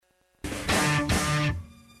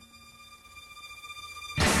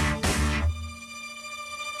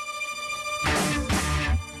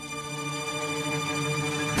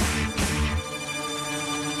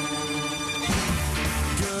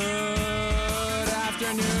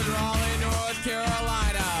afternoon, Raleigh, North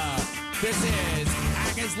Carolina. This is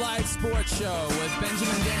Packers Live Sports Show with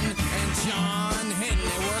Benjamin Denton and John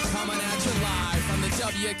Hinton. And we're coming at you live from the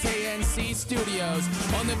WKNC studios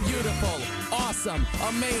on the beautiful, awesome,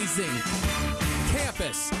 amazing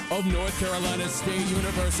campus of North Carolina State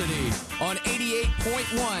University on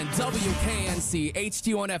 88.1 WKNC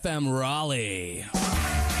HD1 FM Raleigh.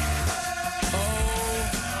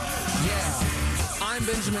 I'm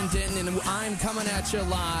Benjamin Denton, and I'm coming at you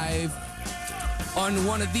live on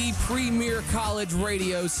one of the premier college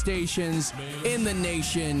radio stations in the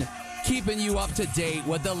nation, keeping you up to date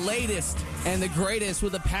with the latest and the greatest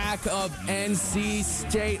with a pack of NC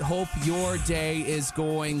State. Hope your day is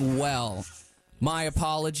going well. My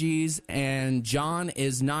apologies, and John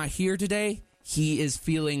is not here today. He is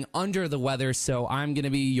feeling under the weather, so I'm going to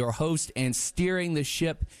be your host and steering the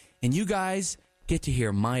ship, and you guys get to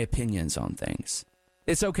hear my opinions on things.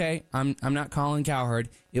 It's okay. I'm not Colin Cowherd.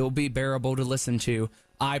 It will be bearable to listen to.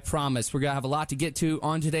 I promise. We're going to have a lot to get to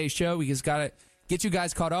on today's show. We just got to get you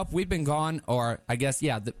guys caught up. We've been gone, or I guess,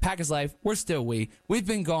 the Packers Life, we've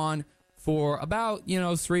been gone for about,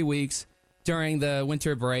 3 weeks during the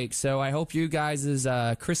winter break. So I hope you guys'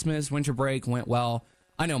 Christmas, winter break went well.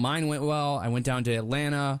 I know mine went well. I went down to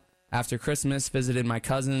Atlanta after Christmas, visited my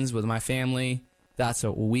cousins with my family. That's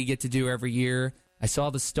what we get to do every year. I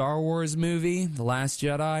saw the Star Wars movie, The Last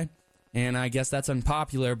Jedi, and I guess that's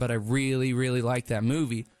unpopular, but I really, really liked that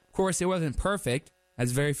movie. Of course, it wasn't perfect,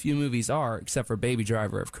 as very few movies are, except for Baby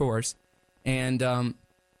Driver, of course. And,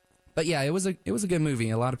 but yeah, it was a good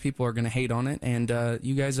movie. A lot of people are going to hate on it, and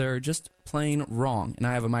you guys are just plain wrong. And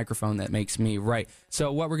I have a microphone that makes me right.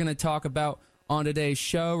 So what we're going to talk about on today's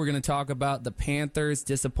show, we're going to talk about the Panthers'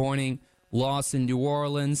 disappointing loss in New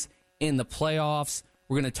Orleans in the playoffs.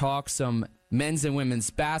 We're going to talk some men's and women's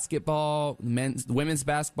basketball. Women's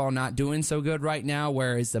basketball not doing so good right now,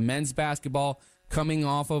 whereas the men's basketball coming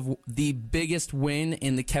off of the biggest win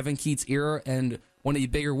in the Kevin Keatts era and one of the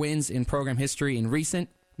bigger wins in program history in recent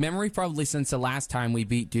memory, probably since the last time we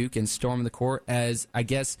beat Duke and stormed the court. As I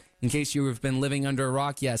guess, in case you have been living under a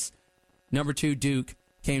rock, yes, number 2 Duke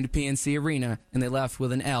came to PNC Arena and they left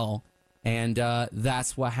with an L, and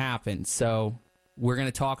that's what happened. So we're going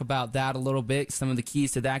to talk about that a little bit, some of the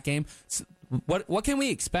keys to that game. So what can we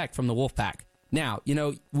expect from the Wolfpack? Now,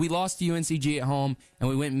 we lost to UNCG at home, and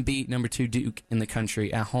we went and beat number 2 Duke in the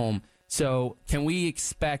country at home. So can we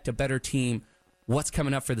expect a better team? What's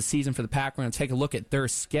coming up for the season for the Pack? We're going to take a look at their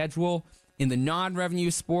schedule in the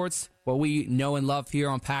non-revenue sports, what we know and love here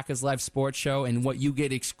on Packers Live Sports Show, and what you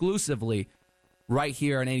get exclusively right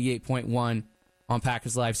here on 88.1 on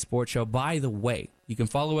Packers Live Sports Show. By the way, you can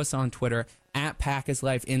follow us on Twitter at Packers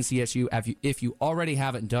Life NCSU. If you already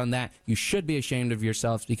haven't done that, you should be ashamed of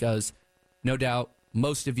yourselves, because no doubt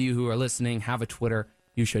most of you who are listening have a Twitter.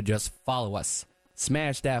 You should just follow us.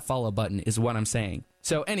 Smash that follow button is what I'm saying.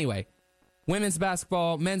 So anyway, women's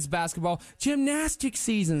basketball, men's basketball, gymnastics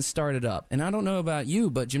season started up. And I don't know about you,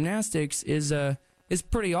 but gymnastics is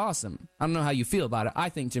pretty awesome. I don't know how you feel about it. I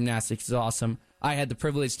think gymnastics is awesome. I had the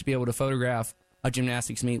privilege to be able to photograph a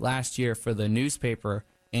gymnastics meet last year for the newspaper,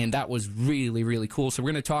 and that was really, really cool. So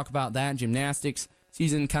we're going to talk about that gymnastics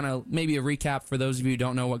season, kind of maybe a recap for those of you who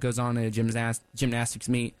don't know what goes on in a gymnastics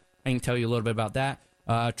meet. I can tell you a little bit about that.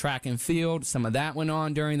 Track and field, some of that went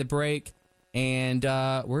on during the break. And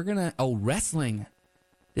we're going to, wrestling.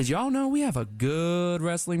 Did y'all know we have a good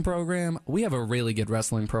wrestling program? We have a really good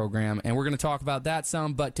wrestling program, and we're going to talk about that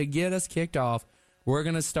some. But to get us kicked off, we're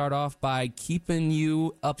going to start off by keeping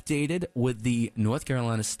you updated with the North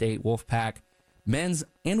Carolina State Wolfpack men's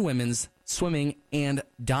and women's swimming and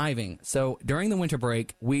diving. So during the winter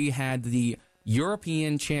break, we had the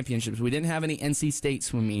European Championships. We didn't have any NC State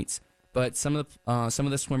swim meets, but some of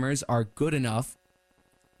the swimmers are good enough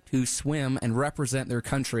to swim and represent their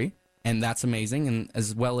country, and that's amazing, and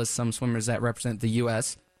as well as some swimmers that represent the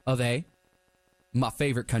U.S. of A., my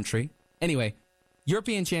favorite country. Anyway,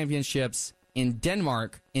 European Championships in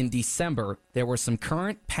Denmark in December. There were some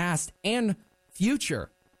current, past, and future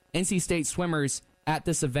NC State swimmers at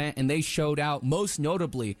this event, and they showed out, most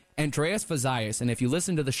notably Andreas Fazaias. And if you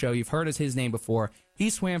listen to the show, you've heard his name before. He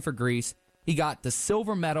swam for Greece. He got the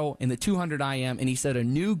silver medal in the 200 IM, and he set a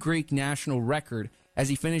new Greek national record as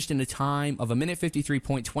he finished in a time of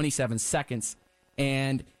 1:53.27 seconds.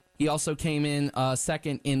 And he also came in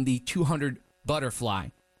second in the 200 butterfly.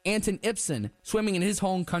 Anton Ibsen, swimming in his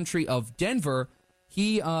home country of Denver,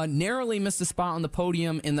 he narrowly missed a spot on the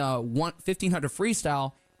podium in the 1500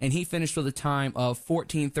 freestyle, and he finished with a time of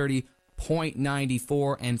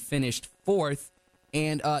 14:30.94 and finished fourth.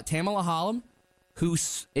 And Tamala Hallam, who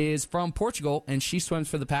is from Portugal, and she swims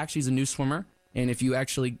for the Pack. She's a new swimmer. And if you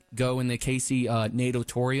actually go in the Casey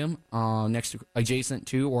Natatorium adjacent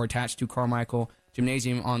to or attached to Carmichael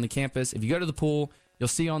Gymnasium on the campus, if you go to the pool, you'll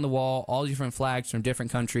see on the wall all different flags from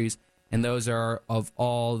different countries, and those are of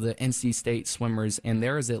all the NC State swimmers, and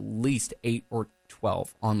there is at least 8 or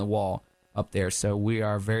 12 on the wall up there. So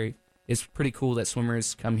it's pretty cool that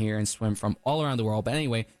swimmers come here and swim from all around the world. But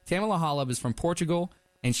anyway, Tamila Halep is from Portugal,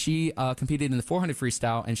 and she competed in the 400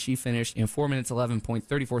 freestyle, and she finished in 4 minutes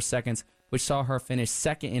 11.34 seconds, which saw her finish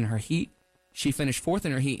second in her heat. She finished fourth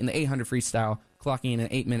in her heat in the 800 freestyle, clocking in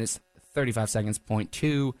at 8 minutes 35 seconds,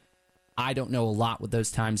 0.2. I don't know a lot what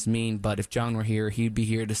those times mean, but if John were here, he'd be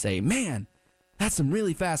here to say, man, that's some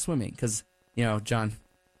really fast swimming. Because, John,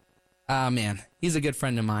 man, he's a good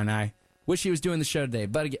friend of mine. I wish he was doing the show today,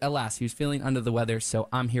 but alas, he was feeling under the weather, so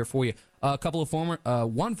I'm here for you.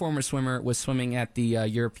 One former swimmer was swimming at the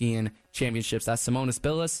European Championships. That's Simonas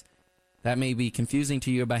Bilis. That may be confusing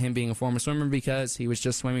to you about him being a former swimmer because he was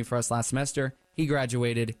just swimming for us last semester. He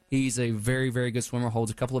graduated. He's a very, very good swimmer,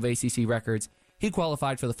 holds a couple of ACC records. He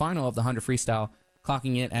qualified for the final of the 100 freestyle,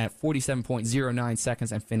 clocking it at 47.09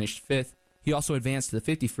 seconds and finished fifth. He also advanced to the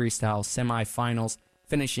 50 freestyle semifinals,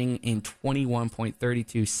 finishing in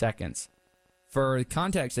 21.32 seconds. For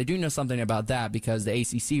context, I do know something about that because the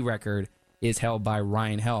ACC record is held by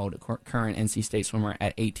Ryan Held, current NC State swimmer,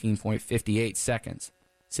 at 18.58 seconds.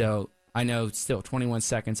 So I know still 21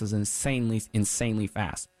 seconds is insanely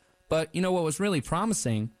fast. But what was really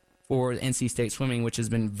promising for NC State swimming, which has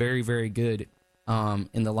been very, very good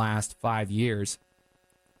in the last 5 years,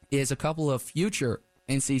 is a couple of future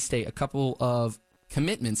NC State, a couple of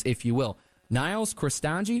commitments, if you will. Niels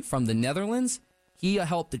Kristanji from the Netherlands, he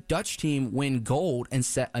helped the Dutch team win gold and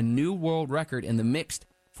set a new world record in the mixed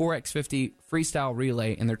 4x50 freestyle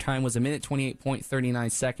relay, and their time was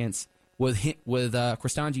 1:28.39 seconds, with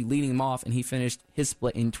Kristanji leading him off, and he finished his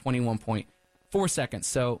split in 21.4 seconds.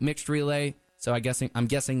 So mixed relay. So I'm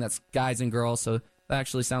guessing that's guys and girls. So that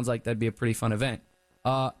actually sounds like that'd be a pretty fun event.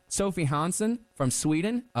 Sophie Hansen from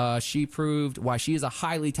Sweden, she proved why she is a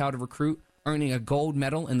highly touted recruit, earning a gold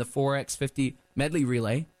medal in the 4x50 medley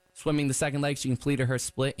relay. Swimming the second leg, she completed her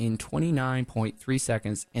split in 29.3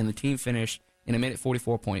 seconds, and the team finished in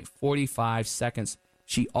 1:44.45 seconds.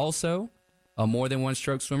 She also, a more than one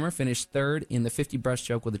stroke swimmer, finished third in the 50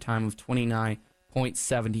 breaststroke with a time of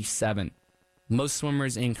 29.77. Most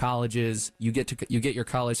swimmers in colleges, you get your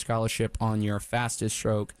college scholarship on your fastest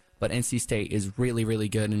stroke, but NC State is really, really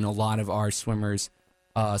good, and a lot of our swimmers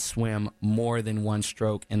swim more than one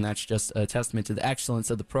stroke, and that's just a testament to the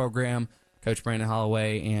excellence of the program, Coach Brandon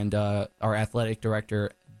Holloway, and our athletic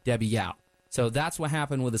director, Debbie Yao. So that's what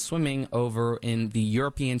happened with the swimming over in the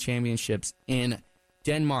European Championships in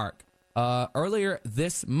Denmark. Earlier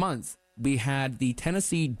this month, we had the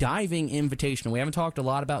Tennessee Diving Invitational. We haven't talked a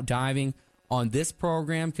lot about diving on this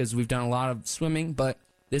program because we've done a lot of swimming, but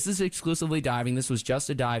this is exclusively diving. This was just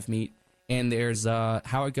a dive meet, and there's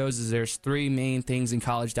how it goes is there's three main things in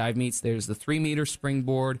college dive meets. There's the 3-meter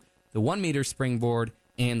springboard, the 1-meter springboard,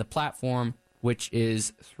 and the platform, which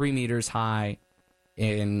is 3 meters high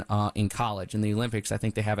in college. In the Olympics, I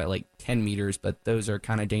think they have it like 10 meters, but those are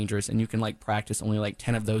kind of dangerous, and you can practice only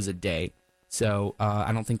 10 of those a day. So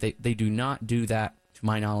I don't think they do not do that, to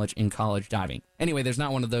my knowledge, in college diving. Anyway, there's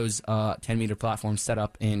not one of those 10-meter platforms set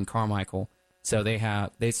up in Carmichael. So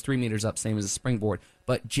it's 3 meters up, same as a springboard.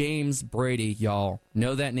 But James Brady, y'all,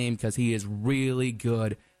 know that name because he is really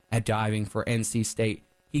good at diving for NC State.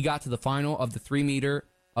 He got to the final of the 3-meter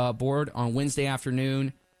board on Wednesday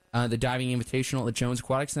afternoon, the Diving Invitational at the Jones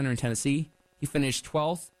Aquatic Center in Tennessee. He finished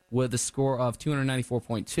 12th with a score of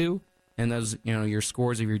 294.2, and those, your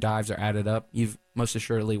scores of your dives are added up. You've most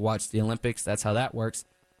assuredly watched the Olympics. That's how that works.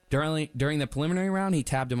 During the preliminary round, he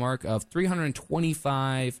tabbed a mark of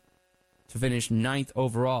 325 to finish 9th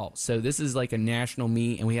overall. So this is like a national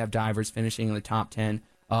meet, and we have divers finishing in the top 10.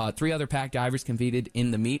 3 other pack divers competed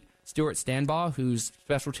in the meet. Stuart Stanbaugh, whose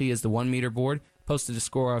specialty is the 1-meter board, posted a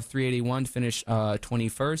score of 381 to finish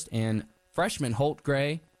 21st, and freshman Holt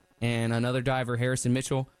Gray and another diver, Harrison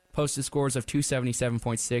Mitchell, posted scores of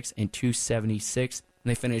 277.6 and 276, and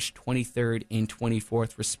they finished 23rd and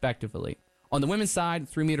 24th, respectively. On the women's side,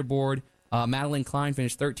 3-meter board, Madeline Klein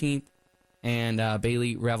finished 13th, and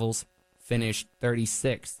Bailey Revels finished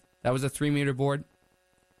 36th. That was a 3-meter board.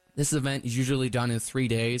 This event is usually done in 3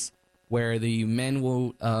 days, where the men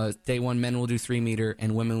will, day 1, men will do 3-meter,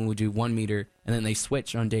 and women will do 1-meter, and then they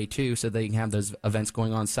switch on day 2 so they can have those events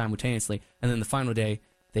going on simultaneously. And then the final day,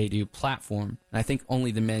 they do platform. And I think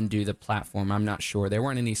only the men do the platform. I'm not sure. There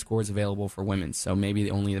weren't any scores available for women, so maybe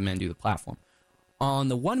only the men do the platform. On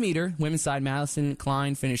the 1-meter, women's side, Madison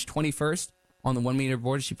Klein finished 21st on the 1 meter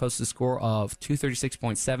board. She posted a score of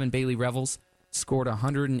 236.7. Bailey Revels scored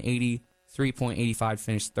 183.85,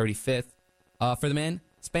 finished 35th. For the men,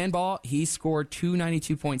 Spanball, he scored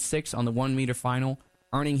 292.6 on the 1 meter final,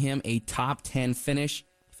 earning him a top 10 finish.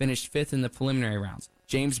 Finished 5th in the preliminary rounds.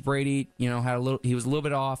 James Brady, he was a little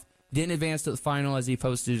bit off. Didn't advance to the final as he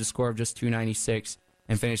posted a score of just 296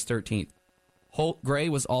 and finished 13th. Holt Gray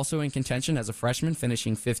was also in contention as a freshman,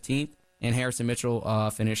 finishing 15th, and Harrison Mitchell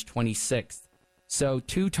finished 26th. So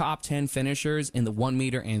 2 top 10 finishers in the 1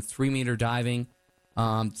 meter and 3 meter diving.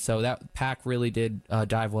 So that pack really did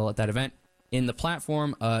dive well at that event. In the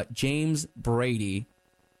platform, James Brady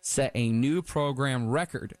set a new program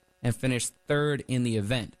record and finished 3rd in the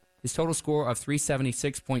event. His total score of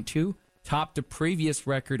 376.2 topped the previous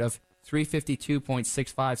record of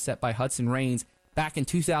 352.65 set by Hudson Raines back in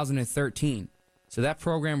 2013. So that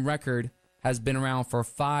program record has been around for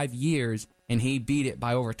 5 years, and he beat it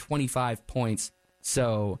by over 25 points.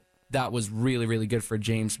 So that was really, really good for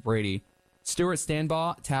James Brady. Stuart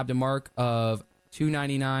Stanbaugh tabbed a mark of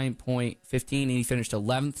 299.15, and he finished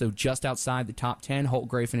 11th, so just outside the top 10. Holt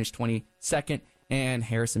Gray finished 22nd, and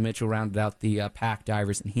Harrison Mitchell rounded out the pack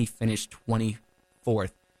divers, and he finished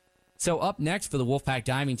 24th. So up next for the Wolfpack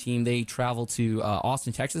diving team, they travel to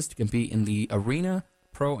Austin, Texas to compete in the Arena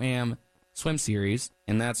Pro-Am Swim Series,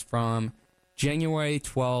 and that's from January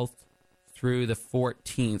 12th through the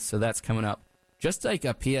 14th, so that's coming up. Just like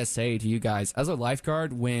a PSA to you guys, as a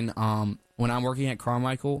lifeguard, when I'm working at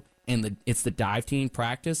Carmichael and it's the dive team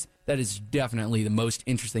practice, that is definitely the most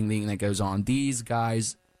interesting thing that goes on. These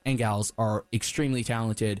guys and gals are extremely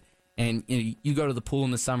talented, and you go to the pool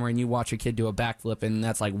in the summer and you watch a kid do a backflip, and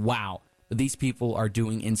that's like, wow. But these people are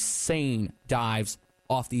doing insane dives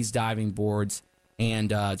off these diving boards,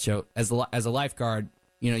 and so as a lifeguard,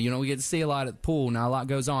 we get to see a lot at the pool. Not a lot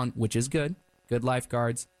goes on, which is good. Good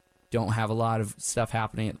lifeguards don't have a lot of stuff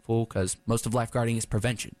happening at the pool because most of lifeguarding is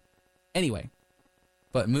prevention. Anyway,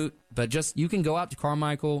 but just you can go out to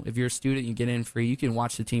Carmichael if you're a student. You get in free. You can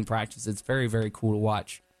watch the team practice. It's very, very cool to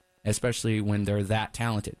watch, especially when they're that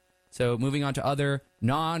talented. So moving on to other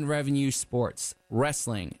non-revenue sports.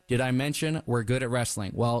 Wrestling. Did I mention we're good at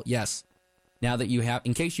wrestling? Well, yes. Now that you have,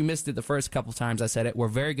 in case you missed it the first couple times I said it, we're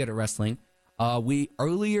very good at wrestling. We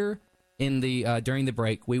earlier in the during the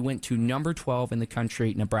break, we went to number 12 in the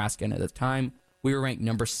country, Nebraska, and at the time we were ranked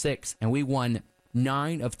number 6, and we won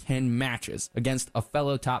 9 of 10 matches against a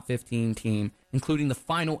fellow top 15 team, including the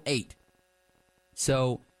final 8.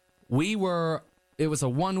 So it was a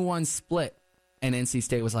 1-1 split, and NC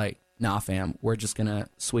State was like, nah, fam, we're just going to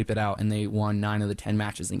sweep it out. And they won 9 of the 10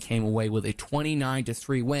 matches and came away with a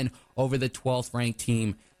 29-3 win over the 12th ranked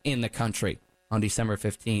team in the country on December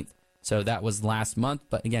 15th. So that was last month.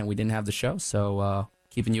 But again, we didn't have the show, so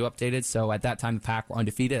keeping you updated. So at that time, the Pack were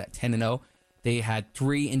undefeated at 10-0. They had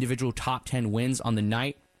 3 individual top 10 wins on the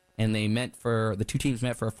night, and the 2 teams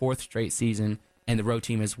met for a 4th straight season, and the road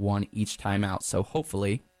team has won each time out. So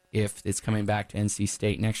hopefully, if it's coming back to NC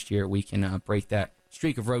State next year, we can break that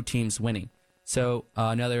streak of road teams winning. So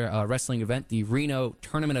another wrestling event, the Reno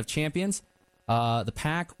Tournament of Champions. The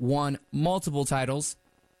Pack won multiple titles,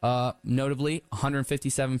 notably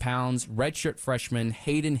 157 pounds redshirt freshman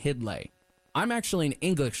Hayden Hidlay. I'm actually in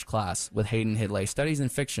English class with Hayden Hidlay, studies in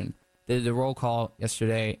fiction. Did the roll call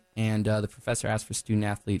yesterday, and the professor asked for student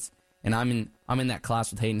athletes, and I'm in that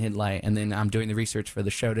class with Hayden Hidlay, and then I'm doing the research for the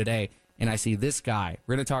show today, and I see this guy.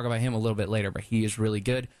 We're going to talk about him a little bit later, but he is really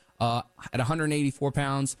good. At 184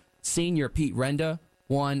 pounds, senior Pete Renda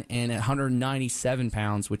won, and at 197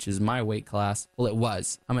 pounds, which is my weight class, well, it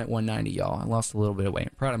was. I'm at 190, y'all. I lost a little bit of weight.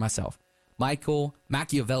 I'm proud of myself. Michael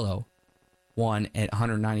Macchiavello won at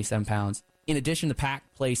 197 pounds. In addition, the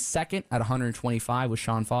Pack placed second at 125 with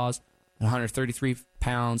Sean Foss. At 133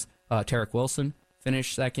 pounds, Tarek Wilson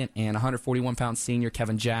finished second, and 141 pounds senior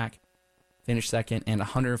Kevin Jack finished second, and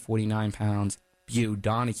 149 pounds Bew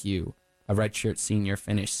Donahue, a redshirt senior,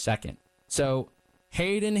 finished second. So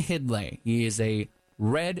Hayden Hidlay, he is a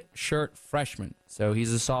red shirt freshman, so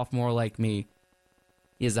he's a sophomore like me.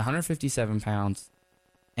 He is 157 pounds,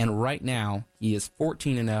 and right now he is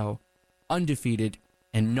 14-0, undefeated,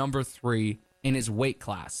 and number 3 in his weight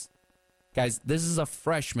class. Guys, this is a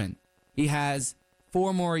freshman. He has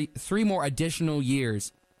 3 more additional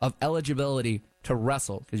years of eligibility to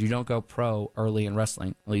wrestle, because you don't go pro early in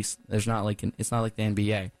wrestling. At least it's not like the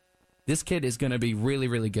NBA. This kid is going to be really,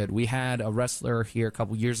 really good. We had a wrestler here a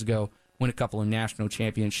couple years ago win a couple of national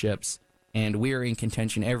championships, and we are in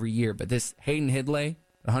contention every year. But this Hayden Hidlay,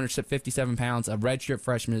 157 pounds, a redshirt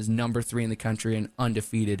freshman, is number 3 in the country and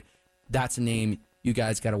undefeated. That's a name you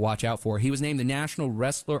guys got to watch out for. He was named the National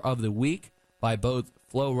Wrestler of the Week by both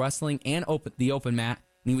Flow Wrestling and the Open Mat.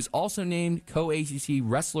 And he was also named Co-ACC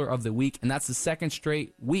Wrestler of the Week, and that's the second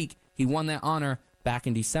straight week he won that honor back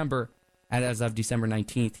in December. And as of December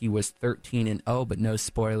 19th, he was 13-0, but no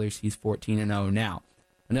spoilers, he's 14-0 now.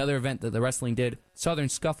 Another event that the wrestling did, Southern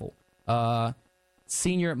Scuffle.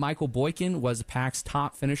 Senior Michael Boykin was the Pac's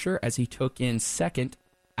top finisher as he took in second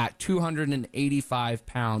at 285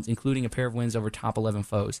 pounds, including a pair of wins over top 11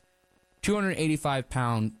 foes.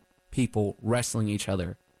 285-pound people wrestling each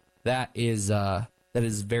other. That is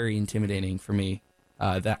very intimidating for me.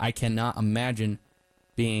 That I cannot imagine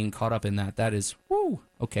being caught up in that. That is, whoo,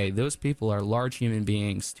 okay, those people are large human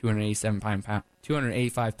beings,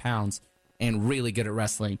 285 pounds, and really good at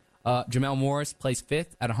wrestling. Jamel Morris placed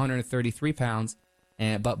 5th at 133 pounds,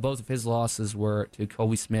 but both of his losses were to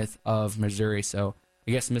Colby Smith of Missouri, so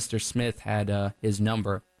I guess Mr. Smith had his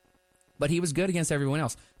number. But he was good against everyone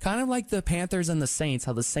else. Kind of like the Panthers and the Saints,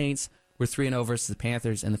 how the Saints were 3-0 versus the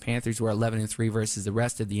Panthers, and the Panthers were 11-3 versus the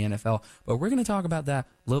rest of the NFL. But we're going to talk about that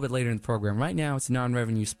a little bit later in the program. Right now, it's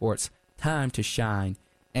non-revenue sports. Time to shine.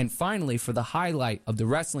 And finally, for the highlight of the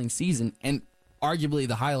wrestling season, and arguably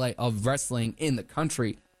the highlight of wrestling in the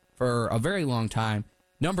country for a very long time,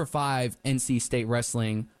 number 5, NC State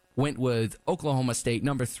Wrestling went with Oklahoma State,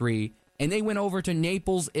 number 3, and they went over to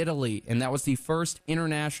Naples, Italy, and that was the first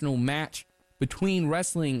international match between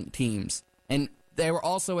wrestling teams. And they were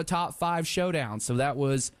also a top 5 showdown, so that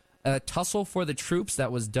was a tussle for the troops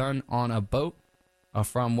that was done on a boat,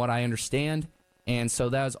 from what I understand. And so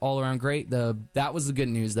that was all around great. That was the good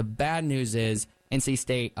news. The bad news is NC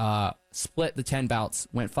State split the 10 bouts,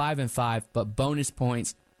 went 5-5, but bonus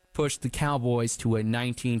points pushed the Cowboys to a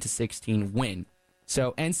 19-16 win.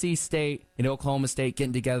 So NC State and Oklahoma State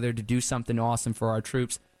getting together to do something awesome for our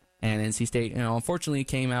troops. And NC State, unfortunately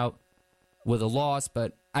came out with a loss,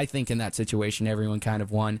 but I think in that situation, everyone kind of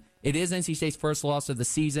won. It is NC State's first loss of the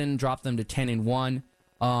season, dropped them to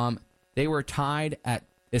 10-1. They were tied at,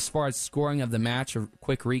 as far as scoring of the match, a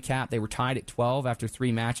quick recap, they were tied at 12 after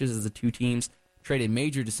 3 matches as the two teams traded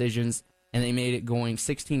major decisions, and they made it going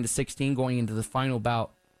 16-16 going into the final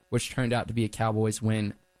bout, which turned out to be a Cowboys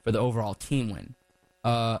win for the overall team win.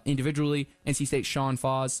 Individually, NC State Sean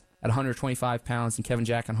Foss at 125 pounds and Kevin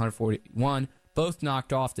Jack at 141, both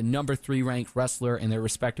knocked off the number 3 ranked wrestler in their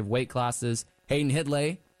respective weight classes. Hayden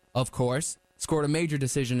Hidlay, of course, scored a major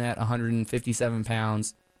decision at 157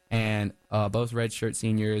 pounds, and both redshirt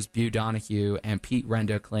seniors, Bew Donahue and Pete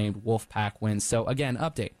Renda, claimed Wolfpack wins. So again,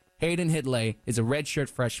 update. Hayden Hidlay is a redshirt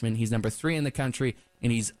freshman. He's number 3 in the country,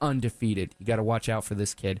 and he's undefeated. You got to watch out for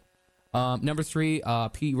this kid. Number 3,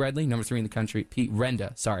 Pete Redley, number 3 in the country, Pete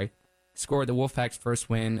Renda, scored the Wolfpack's first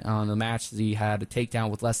win on the match as he had a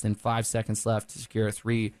takedown with less than 5 seconds left to secure a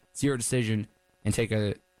 3-0 decision and take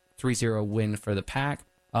a 3-0 win for the Pack.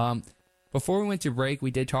 Before we went to break,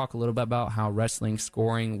 we did talk a little bit about how wrestling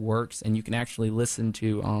scoring works, and you can actually listen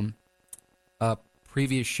to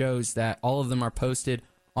previous shows that all of them are posted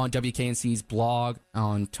on WKNC's blog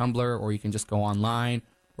on Tumblr, or you can just go online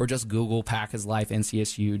or just Google Pack is Life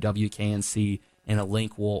NCSU WKNC, and a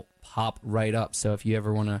link will pop right up. So if you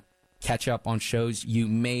ever want to catch up on shows you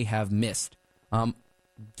may have missed.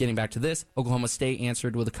 Getting back to this, Oklahoma State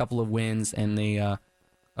answered with a couple of wins, and a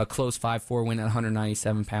close 5-4 win at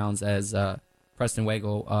 197 pounds as Preston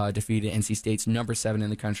Wagle defeated NC State's number 7 in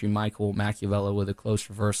the country, Michael Machiavello, with a close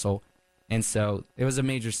reversal. And so it was a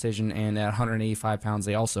major decision, and at 185 pounds,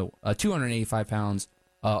 they also, 285 pounds,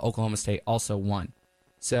 Oklahoma State also won.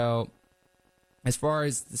 So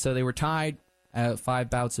so they were tied at 5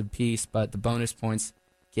 bouts apiece, but the bonus points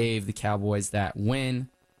gave the Cowboys that win.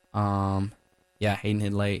 Hayden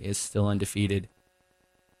Hidlay is still undefeated.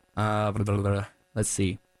 Let's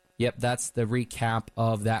see. Yep, that's the recap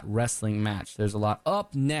of that wrestling match. There's a lot.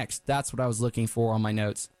 Up next, that's what I was looking for on my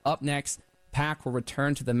notes. Up next, Pack will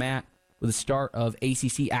return to the mat with the start of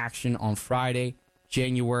ACC action on Friday,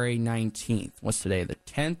 January 19th. What's today, the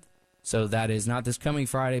 10th? So that is not this coming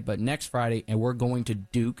Friday, but next Friday, and we're going to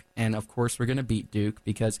Duke, and of course we're going to beat Duke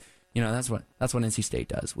because, that's what NC State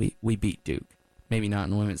does. We beat Duke. Maybe not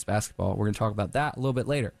in women's basketball. We're going to talk about that a little bit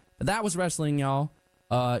later. But that was wrestling, y'all.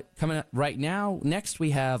 Coming up right now, next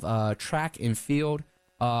we have track and field.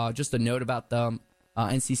 Just a note about them.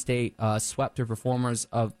 NC State swept their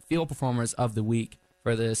field performers of the week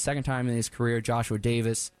for the second time in his career. Joshua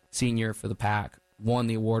Davis, senior for the Pack, won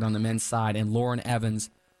the award on the men's side, and Lauren Evans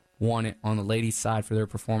won it on the ladies' side for their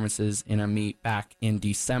performances in a meet back in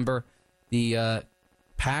December. The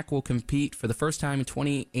Pack will compete for the first time in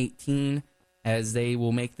 2018 as they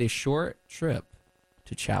will make this short trip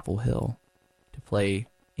to Chapel Hill to play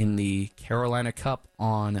in the Carolina Cup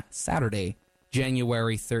on Saturday,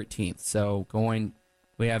 January 13th. So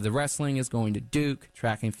we have the wrestling is going to Duke,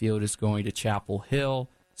 track and field is going to Chapel Hill.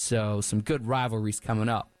 So some good rivalries coming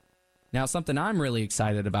up. Now, something I'm really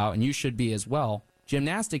excited about, and you should be as well,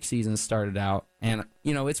 gymnastics season started out, and,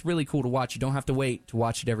 it's really cool to watch. You don't have to wait to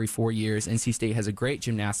watch it every 4 years. NC State has a great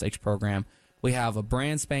gymnastics program. We have a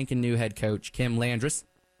brand spanking new head coach, Kim Landris,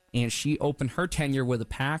 and she opened her tenure with a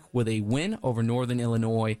pack with a win over Northern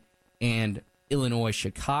Illinois and Illinois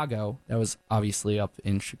Chicago. That was obviously up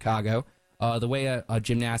in Chicago. The way a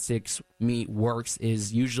gymnastics meet works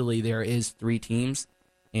is usually there is 3 teams,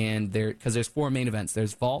 and because there's 4 main events.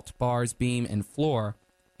 There's vault, bars, beam, and floor,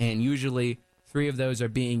 and usually 3 of those are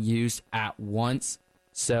being used at once.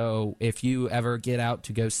 So if you ever get out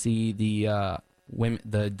to go see the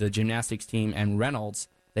gymnastics team and Reynolds,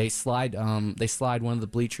 they slide one of the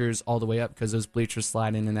bleachers all the way up because those bleachers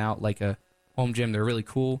slide in and out like a home gym. They're really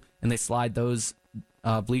cool, and they slide those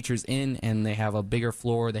bleachers in, and they have a bigger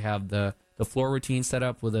floor. They have the floor routine set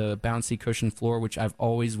up with a bouncy cushion floor, which I've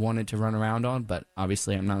always wanted to run around on, but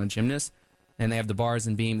obviously I'm not a gymnast. And they have the bars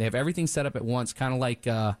and beam. They have everything set up at once, kind of like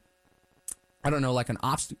like an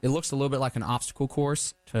it looks a little bit like an obstacle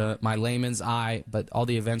course to my layman's eye, but all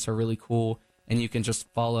the events are really cool, and you can just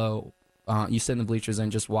follow. You sit in the bleachers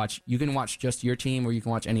and just watch. You can watch just your team, or you can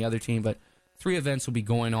watch any other team, but 3 events will be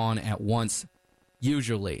going on at once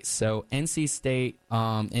usually. So NC State,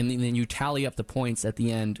 and then you tally up the points at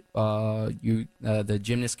the end. The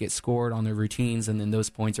gymnasts get scored on their routines, and then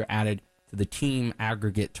those points are added to the team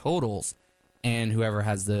aggregate totals, and whoever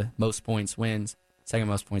has the most points wins. Second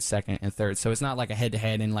most points, second and third. So it's not like a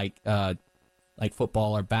head-to-head in like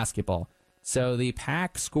football or basketball. So the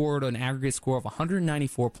Pack scored an aggregate score of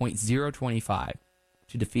 194.025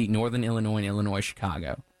 to defeat Northern Illinois and Illinois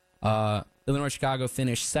Chicago. Illinois Chicago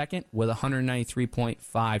finished second with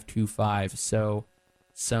 193.525. So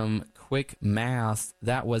some quick math,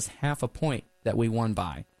 that was half a point that we won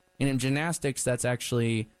by. And in gymnastics, that's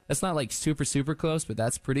not like super, super close, but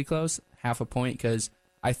that's pretty close, half a point, because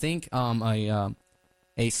I think a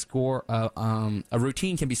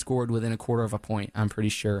routine can be scored within a quarter of a point, I'm pretty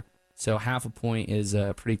sure. So half a point is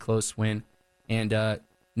a pretty close win. And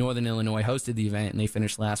Northern Illinois hosted the event, and they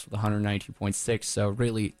finished last with 192.6, so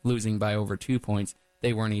really losing by over 2 points.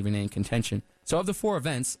 They weren't even in contention. So of the 4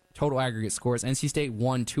 events, total aggregate scores, NC State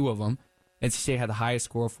won 2 of them. NC State had the highest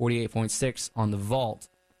score of 48.6 on the vault,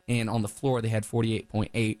 and on the floor they had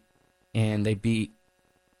 48.8, and they beat,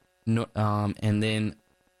 and then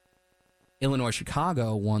Illinois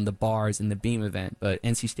Chicago won the bars and the beam event, but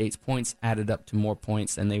NC State's points added up to more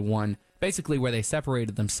points, and they won. Basically, where they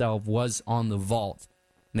separated themselves was on the vault.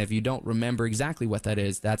 And if you don't remember exactly what that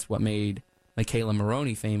is, that's what made Michaela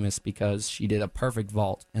Maroney famous, because she did a perfect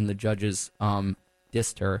vault, and the judges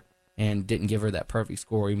dissed her and didn't give her that perfect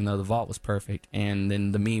score, even though the vault was perfect. And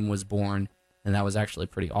then the meme was born, and that was actually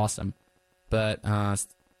pretty awesome. But refs,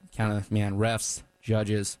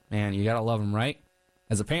 judges, man, you gotta love them, right?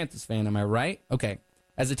 As a Panthers fan, am I right? Okay.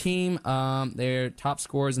 As a team, their top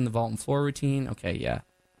scorers in the vault and floor routine. Okay, yeah.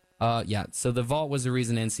 So the vault was the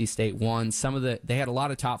reason NC State won. They had a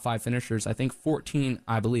lot of top 5 finishers. I think 14,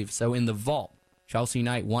 I believe. So in the vault, Chelsea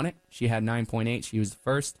Knight won it. She had 9.8. She was the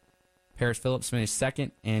first. Paris Phillips finished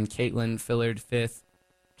second, and Caitlin Fillard fifth,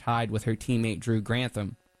 tied with her teammate Drew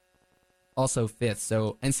Grantham, also fifth.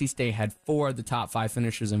 So NC State had 4 of the top 5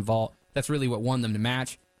 finishers in vault. That's really what won them the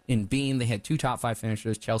match. In beam, they had 2 top 5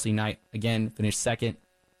 finishers. Chelsea Knight, again, finished second.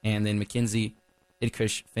 And then Mackenzie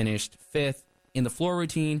Idkush finished fifth. In the floor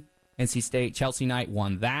routine, NC State, Chelsea Knight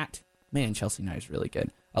won that. Man, Chelsea Knight is really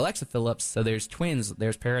good. Alexa Phillips, so there's twins.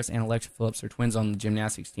 There's Paris and Alexa Phillips are twins on the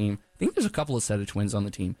gymnastics team. I think there's a couple of set of twins on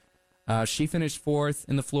the team. She finished 4th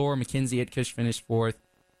in the floor. Mackenzie Idkush finished 4th.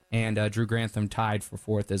 And Drew Grantham tied for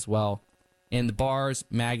 4th as well. In the bars,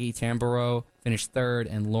 Maggie Tamburo finished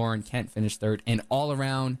 3rd, and Lauren Kent finished 3rd. And all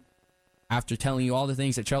around, after telling you all the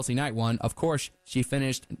things that Chelsea Knight won, of course, she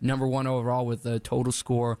finished number 1 overall with a total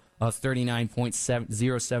score of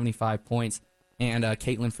 39.075 points. And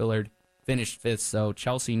Caitlin Fillard finished 5th. So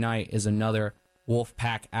Chelsea Knight is another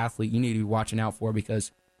Wolfpack athlete you need to be watching out for,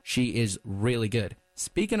 because she is really good.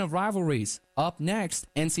 Speaking of rivalries, up next,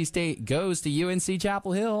 NC State goes to UNC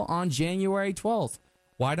Chapel Hill on January 12th.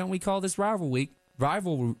 Why don't we call this It's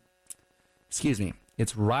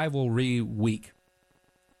Rivalry Week.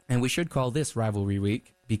 And we should call this Rivalry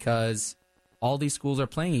Week because all these schools are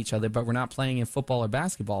playing each other, but we're not playing in football or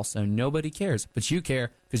basketball, so nobody cares. But you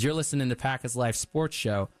care because you're listening to Packers Life Sports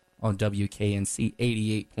Show on WKNC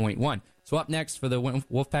 88.1. So up next for the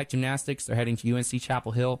Wolfpack Gymnastics, they're heading to UNC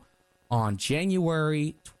Chapel Hill on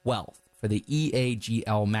January 12th for the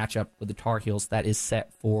EAGL matchup with the Tar Heels that is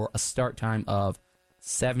set for a start time of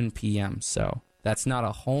 7 p.m. So that's not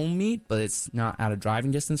a home meet, but it's not out of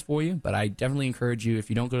driving distance for you. But I definitely encourage you, if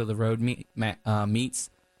you don't go to the road meets,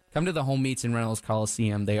 come to the home meets in Reynolds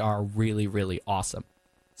Coliseum. They are really, really awesome.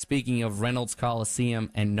 Speaking of Reynolds Coliseum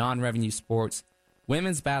and non-revenue sports,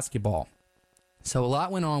 women's basketball. So a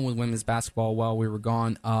lot went on with women's basketball while we were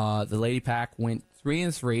gone. The Lady Pack went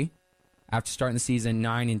 3-3 after starting the season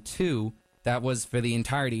 9-2. That was for the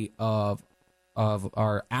entirety of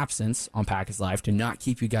our absence on Pack is Live to not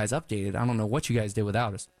keep you guys updated. I don't know what you guys did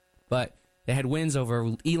without us. But they had wins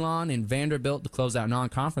over Elon and Vanderbilt to close out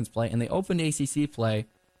non-conference play, and they opened ACC play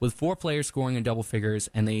with 4 players scoring in double figures,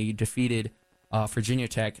 and they defeated Virginia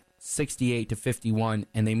Tech 68-51,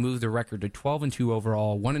 and they moved their record to 12-2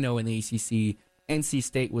 overall, 1-0 in the ACC. NC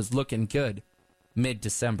State was looking good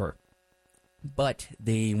mid-December. But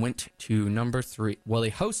they went to number 3. Well,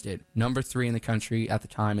 they hosted number 3 in the country at the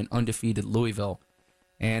time, an undefeated Louisville.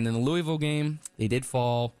 And in the Louisville game, they did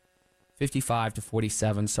fall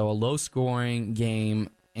 55-47. So a low-scoring game,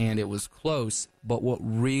 and it was close. But what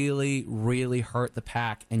really, really hurt the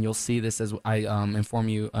Pack, and you'll see this as I inform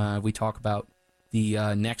you, we talk about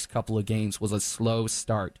the next couple of games, was a slow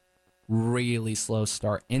start. Really slow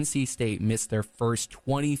start. NC State missed their first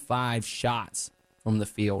 25 shots from the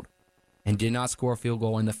field and did not score a field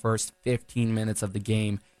goal in the first 15 minutes of the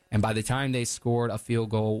game. And by the time they scored a field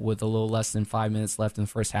goal with a little less than 5 minutes left in the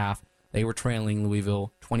first half, they were trailing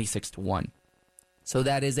Louisville 26-1. So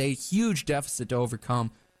that is a huge deficit to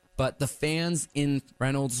overcome. But the fans in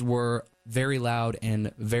Reynolds were very loud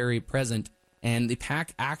and very present. And the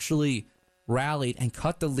Pack actually rallied and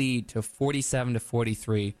cut the lead to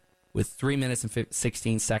 47-43 with 3 minutes and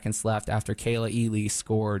 16 seconds left after Kayla Ely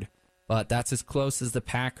scored. But that's as close as the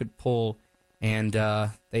Pack could pull, and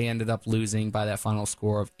they ended up losing by that final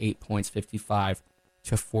score of 8 points,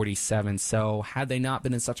 55-47. So had they not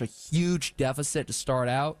been in such a huge deficit to start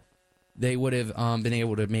out, they would have been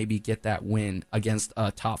able to maybe get that win against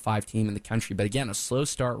a top 5 team in the country. But again, a slow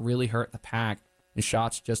start really hurt the Pack, and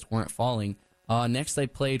shots just weren't falling. Next, they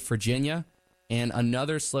played Virginia, and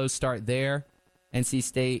another slow start there. NC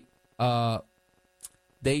State,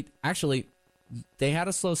 they had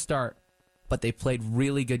a slow start, but they played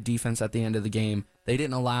really good defense at the end of the game. They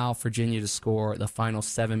didn't allow Virginia to score the final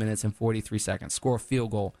 7 minutes and 43 seconds, score a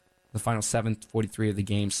field goal the final 7:43 of the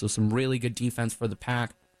game. So some really good defense for the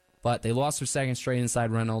Pack, but they lost their second straight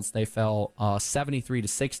inside Reynolds. They fell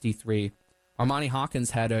 73-63. Armani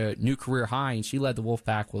Hawkins had a new career high, and she led the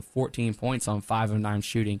Wolfpack with 14 points on 5 of 9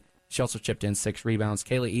 shooting. She also chipped in 6 rebounds.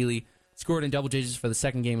 Kayla Ely scored in double digits for the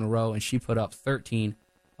second game in a row, and she put up 13.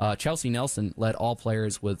 Chelsea Nelson led all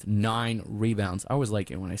players with 9 rebounds. I always like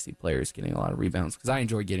it when I see players getting a lot of rebounds because I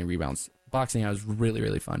enjoy getting rebounds. Boxing out is really,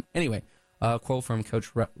 really fun. Anyway, a quote from Coach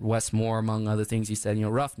Wes Moore, among other things. He said,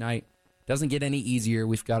 rough night. Doesn't get any easier.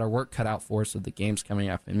 We've got our work cut out for us with the games coming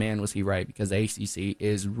up. And man, was he right, because the ACC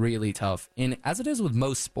is really tough, as it is with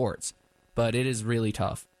most sports. But it is really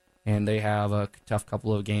tough. And they have a tough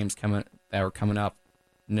couple of games that are coming up.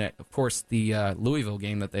 Of course, the Louisville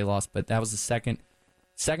game that they lost, but that was the second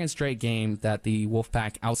straight game that the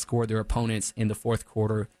Wolfpack outscored their opponents in the fourth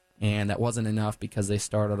quarter, and that wasn't enough because they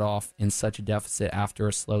started off in such a deficit after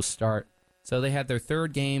a slow start. So they had their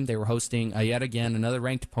third game. They were hosting yet again another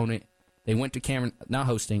ranked opponent. They went to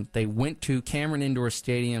They went to Cameron Indoor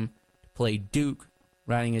Stadium to play Duke,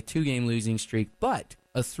 riding a 2-game losing streak, but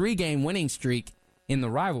a 3-game winning streak in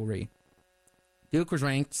the rivalry. Duke was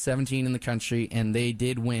ranked 17 in the country, and they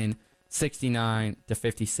did win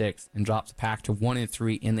 69-56 and dropped the Pack to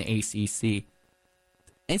 1-3 in the ACC.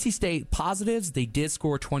 NC State positives, they did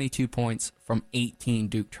score 22 points from 18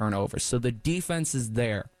 Duke turnovers. So the defense is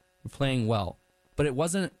there. They're playing well. But it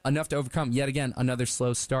wasn't enough to overcome, yet again, another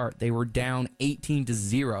slow start. They were down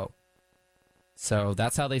 18-0. So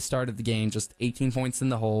that's how they started the game, just 18 points in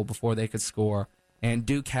the hole before they could score. And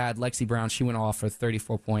Duke had Lexi Brown. She went off for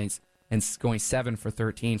 34 points and going 7 for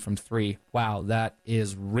 13 from 3. Wow, that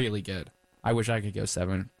is really good. I wish I could go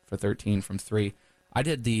 7 for 13 from 3. I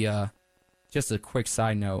did just a quick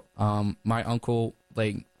side note. My uncle,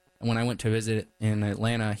 when I went to visit in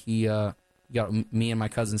Atlanta, he got me and my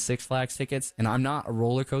cousin Six Flags tickets, and I'm not a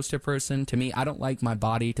roller coaster person. To me, I don't like my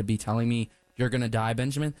body to be telling me, you're going to die,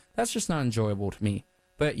 Benjamin. That's just not enjoyable to me.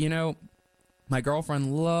 But, my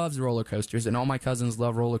girlfriend loves roller coasters, and all my cousins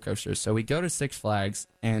love roller coasters. So we go to Six Flags,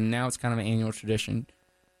 and now it's kind of an annual tradition.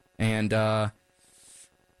 And I'm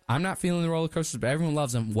not feeling the roller coasters, but everyone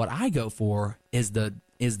loves them. What I go for is the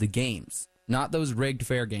games. not those rigged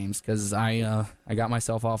fair games, because I got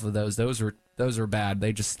myself off of those. Those are bad.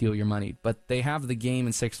 They just steal your money. But they have the game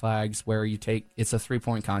in Six Flags where it's a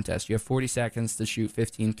 3-point contest. You have 40 seconds to shoot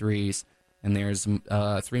 15 threes, and there's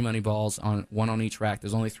 3 money balls, one on each rack.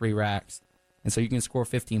 There's only 3 racks, and so you can score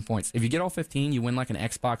 15 points. If you get all 15, you win like an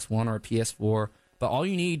Xbox One or a PS4. But all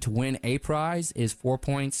you need to win a prize is 4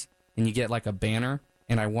 points, and you get like a banner.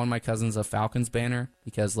 And I won my cousin's a Falcons banner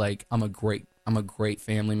because like I'm a great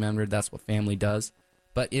family member. That's what family does.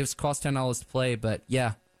 But it was cost $10 to play. But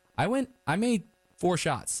yeah, I made 4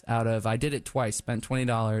 shots out of. I did it twice. Spent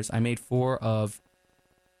 $20. I made 4 of.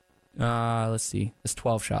 Let's see, it's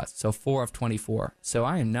 12 shots, so 4 of 24. So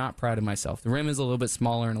I am not proud of myself. The rim is a little bit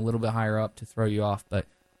smaller and a little bit higher up to throw you off. But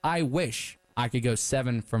I wish I could go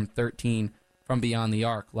 7 from 13 from beyond the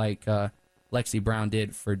arc like Lexi Brown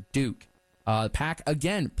did for Duke. Pack,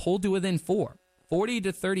 again, pulled to within 4,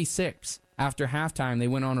 40-36. After halftime, they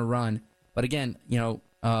went on a run. But again,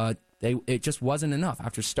 it just wasn't enough.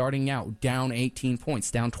 After starting out down 18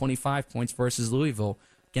 points, down 25 points versus Louisville,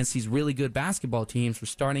 against these really good basketball teams, for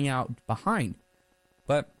starting out behind.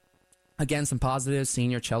 But again, some positives.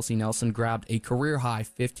 Senior Chelsea Nelson grabbed a career-high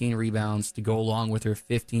 15 rebounds to go along with her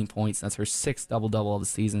 15 points. That's her 6th double-double of the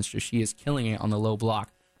season, so she is killing it on the low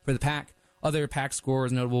block. For the Pack, other Pack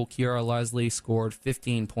scorers notable, Kiara Leslie scored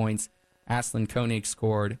 15 points, Ashlyn Koenig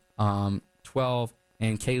scored 12,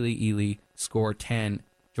 and Kaylee Ely scored 10,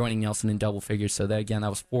 joining Nelson in double figures. So that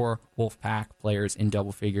was 4 Wolfpack players in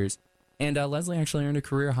double figures. And Leslie actually earned a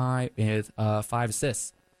career high with 5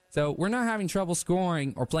 assists. So we're not having trouble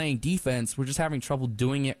scoring or playing defense. We're just having trouble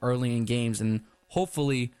doing it early in games. And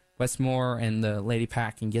hopefully Westmore and the Lady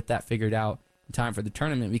Pack can get that figured out in time for the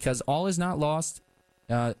tournament, because all is not lost.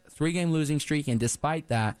 3-game losing streak, and despite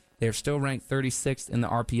that, they're still ranked 36th in the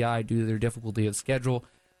RPI due to their difficulty of schedule,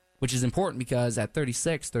 which is important because at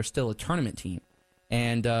 36, they're still a tournament team.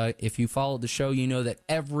 And if you followed the show, you know that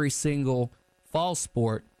every single fall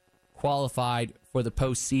sport qualified for the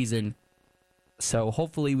postseason. So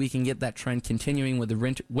hopefully we can get that trend continuing with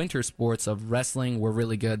the winter sports of wrestling. We're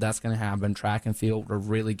really good. That's going to happen. Track and field, we're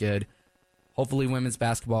really good. Hopefully women's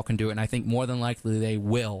basketball can do it, and I think more than likely they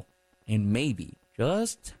will. And maybe,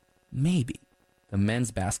 just maybe, the men's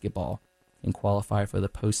basketball can qualify for the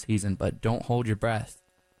postseason, but don't hold your breath.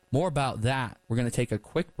 More about that. We're going to take a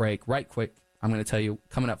quick break, right quick. I'm going to tell you,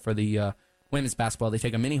 coming up for the women's basketball, they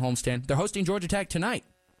take a mini homestand. They're hosting Georgia Tech tonight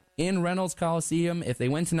in Reynolds Coliseum. If they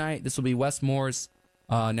win tonight, this will be Westmore's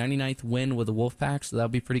 99th win with the Wolfpack, so that'll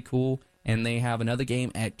be pretty cool. And they have another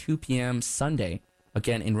game at 2 p.m. Sunday,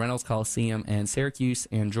 again in Reynolds Coliseum, and Syracuse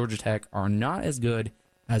and Georgia Tech are not as good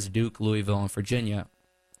as Duke, Louisville, and Virginia.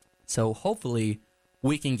 So hopefully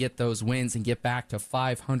we can get those wins and get back to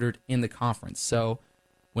 500 in the conference. So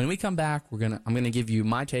when we come back, I'm gonna give you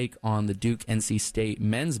my take on the Duke NC State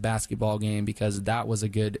men's basketball game, because that was a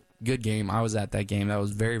good game. I was at that game. That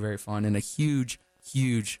was very, very fun, and a huge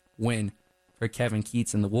win for Kevin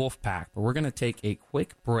Keats and the Wolfpack. But we're gonna take a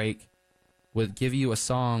quick break with give you a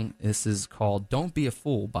song. This is called "Don't Be a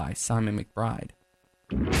Fool" by Simon McBride.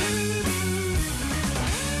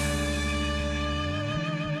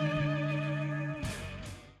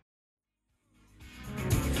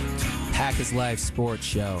 Pack is Life Sports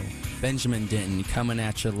Show. Benjamin Denton coming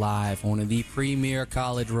at you live on one of the premier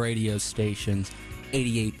college radio stations,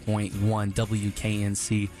 88.1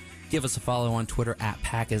 WKNC. Give us a follow on Twitter at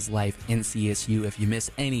Pack is Life NCSU. If you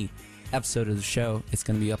miss any episode of the show, it's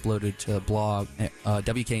going to be uploaded to blog,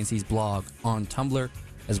 WKNC's blog on Tumblr,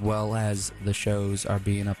 as well as the shows are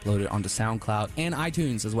being uploaded onto SoundCloud and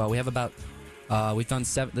iTunes as well. We have we've done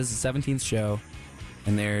this is the 17th show,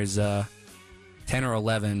 and there's 10 or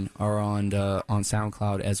 11 are on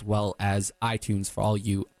SoundCloud as well as iTunes for all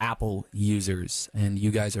you Apple users. And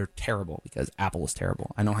you guys are terrible because Apple is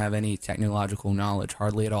terrible. I don't have any technological knowledge,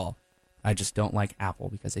 hardly at all. I just don't like Apple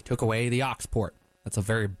because they took away the aux port. That's a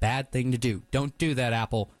very bad thing to do. Don't do that,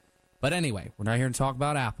 Apple. But anyway, we're not here to talk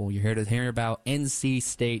about Apple. You're here to hear about NC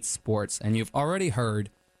State sports. And you've already heard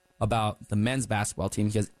about the men's basketball team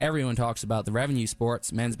because everyone talks about the revenue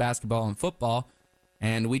sports, men's basketball and football.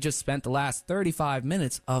 And we just spent the last 35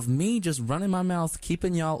 minutes of me just running my mouth,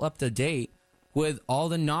 keeping y'all up to date with all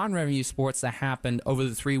the non-revenue sports that happened over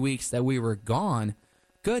the 3 weeks that we were gone.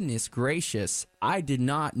 Goodness gracious, I did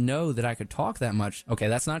not know that I could talk that much. Okay,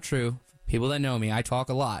 that's not true. People that know me, I talk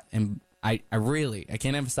a lot. And I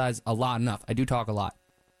can't emphasize a lot enough. I do talk a lot.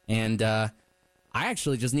 And I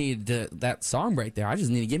actually just needed that song right there. I just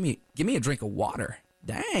need to give me a drink of water.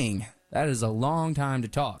 Dang, that is a long time to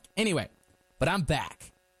talk. Anyway. But I'm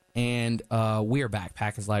back, and we're back,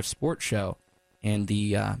 Pack is Life Sports Show, and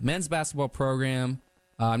the men's basketball program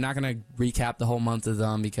I'm not going to recap the whole month of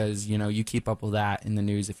them because, you keep up with that in the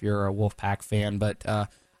news if you're a Wolfpack fan. But I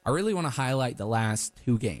really want to highlight the last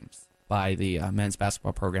 2 games by the men's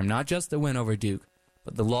basketball program. Not just the win over Duke,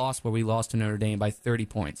 but the loss where we lost to Notre Dame by 30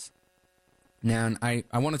 points. Now, I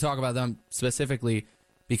want to talk about them specifically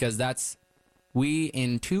because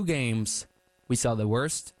in 2 games, we saw the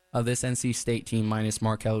worst of this NC State team minus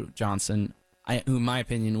Markel Johnson, who in my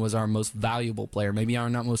opinion was our most valuable player. Maybe our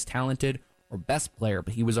not most talented or best player,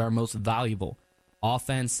 but he was our most valuable.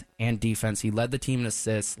 Offense and defense. He led the team in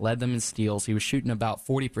assists, led them in steals. He was shooting about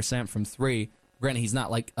 40% from 3. Granted, he's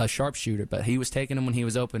not like a sharpshooter, but he was taking them when he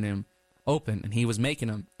was open, and he was making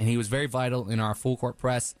them. And he was very vital in our full court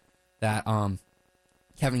press that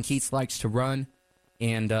Kevin Keats likes to run.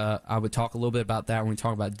 And I would talk a little bit about that when we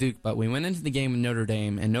talk about Duke. But we went into the game with Notre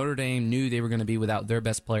Dame, and Notre Dame knew they were going to be without their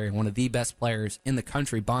best player, one of the best players in the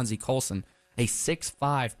country, Bonzie Colson, a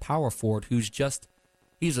 6'5" power forward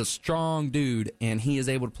he's a strong dude, and he is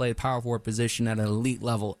able to play the power forward position at an elite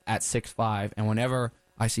level at 6'5". And whenever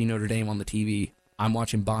I see Notre Dame on the TV, I'm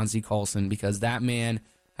watching Bonzie Colson because that man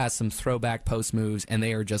has some throwback post moves, and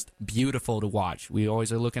they are just beautiful to watch. We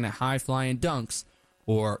always are looking at high-flying dunks,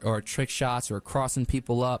 or trick shots or crossing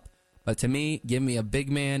people up. But to me, give me a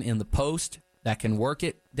big man in the post that can work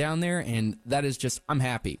it down there, and that is just, I'm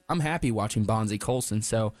happy. I'm happy watching Bonzie Colson.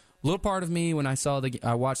 So a little part of me when I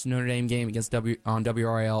watched the Notre Dame game against on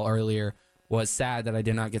WRL earlier was sad that I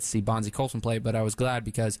did not get to see Bonzie Colson play, but I was glad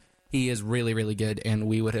because he is really, really good, and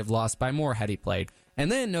we would have lost by more had he played.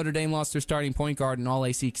 And then Notre Dame lost their starting point guard and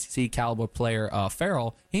all-ACC caliber player,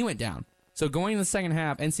 Farrell. He went down. So going in the second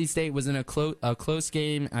half, NC State was in a close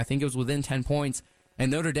game. I think it was within 10 points. And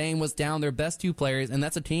Notre Dame was down their best 2 players, and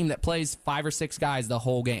that's a team that plays 5 or 6 guys the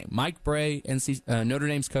whole game. Mike Bray, Notre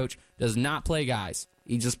Dame's coach, does not play guys.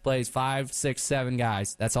 He just plays 5, 6, 7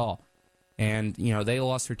 guys. That's all. And, they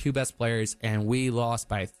lost their 2 best players, and we lost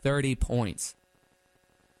by 30 points.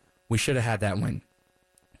 We should have had that win.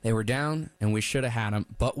 They were down, and we should have had them,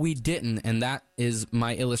 but we didn't, and that is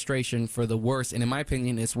my illustration for the worst. And in my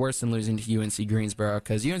opinion, it's worse than losing to UNC Greensboro,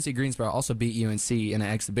 because UNC Greensboro also beat UNC in an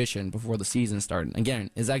exhibition before the season started. Again,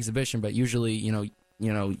 it's exhibition, but usually,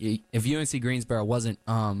 if UNC Greensboro wasn't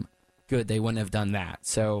good, they wouldn't have done that.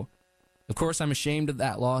 So, of course, I'm ashamed of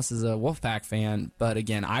that loss as a Wolfpack fan, but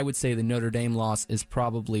again, I would say the Notre Dame loss is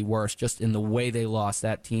probably worse, just in the way they lost.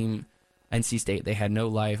 That team, NC State, they had no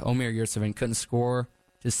life. Omer Yurtseven couldn't score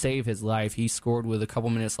to save his life. He scored with a couple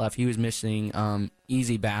minutes left. He was missing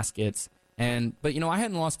easy baskets. But I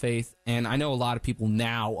hadn't lost faith, and I know a lot of people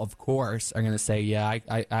now, of course, are going to say, yeah,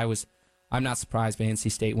 I'm not surprised by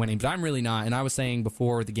NC State winning, but I'm really not. And I was saying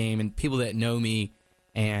before the game, and people that know me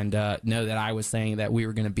and know that I was saying that we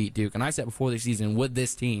were going to beat Duke. And I said before the season, with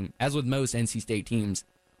this team, as with most NC State teams,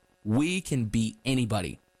 we can beat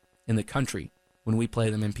anybody in the country when we play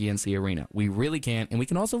them in PNC Arena. We really can, and we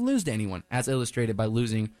can also lose to anyone, as illustrated by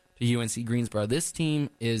losing to UNC Greensboro. This team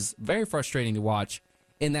is very frustrating to watch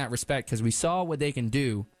in that respect because we saw what they can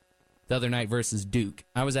do the other night versus Duke.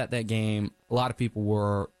 I was at that game. A lot of people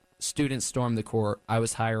were. Students stormed the court. I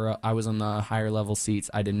was higher up. I was on the higher level seats.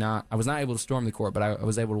 I was not able to storm the court, but I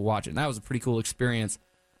was able to watch it, and that was a pretty cool experience.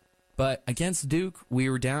 But against Duke, we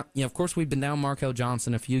were down. Of course, we've been down Markel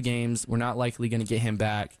Johnson a few games. We're not likely going to get him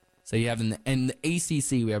back. So you have in the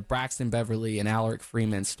ACC, we have Braxton Beverly and Alaric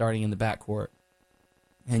Freeman starting in the backcourt.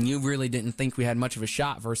 And you really didn't think we had much of a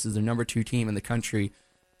shot versus the number 2 team in the country,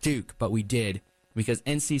 Duke, but we did because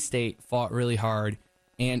NC State fought really hard.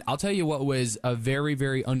 And I'll tell you what was a very,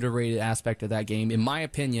 very underrated aspect of that game. In my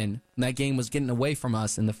opinion, that game was getting away from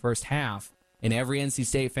us in the first half, and every NC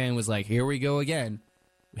State fan was like, here we go again.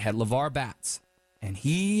 We had LeVar Batts, and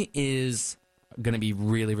he is going to be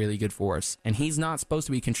really, really good for us. And he's not supposed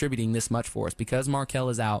to be contributing this much for us because Markel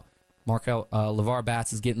is out. LeVar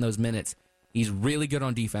Batts is getting those minutes. He's really good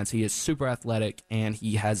on defense. He is super athletic, and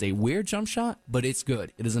he has a weird jump shot, but it's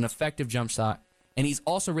good. It is an effective jump shot, and he's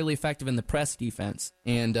also really effective in the press defense.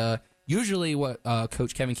 And usually what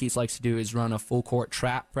Coach Kevin Keats likes to do is run a full-court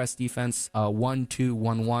trap press defense,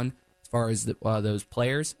 1-2-1-1 as far as those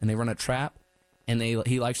players, and they run a trap, and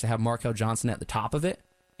he likes to have Markel Johnson at the top of it.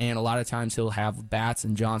 And a lot of times he'll have Batts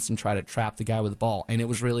and Johnson try to trap the guy with the ball, and it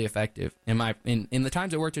was really effective. In the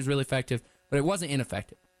times it worked, it was really effective, but it wasn't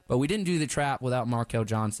ineffective. But we didn't do the trap without Markel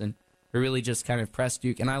Johnson. We really just kind of pressed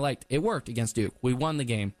Duke, and it worked against Duke. We won the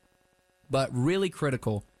game. But really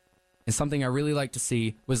critical, and something I really like to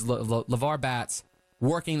see, was LeVar Batts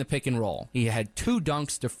working the pick and roll. He had 2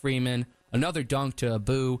 dunks to Freeman, another dunk to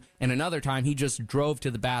Abu, and another time he just drove to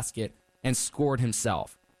the basket and scored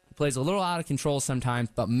himself. Plays a little out of control sometimes,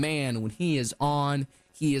 but man, when he is on,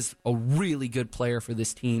 he is a really good player for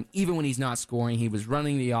this team. Even when he's not scoring, he was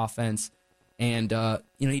running the offense. And,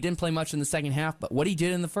 he didn't play much in the second half, but what he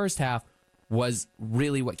did in the first half was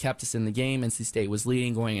really what kept us in the game. NC State was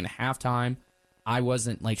leading going into halftime. I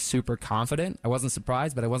wasn't, super confident. I wasn't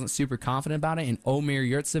surprised, but I wasn't super confident about it. And Omer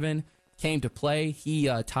Yurtseven came to play. He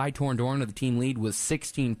tied Torin Doran to the team lead with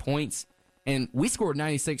 16 points. And we scored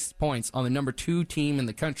 96 points on the number 2 team in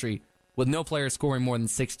the country with no player scoring more than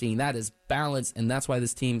 16. That is balance, and that's why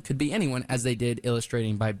this team could be anyone, as they did,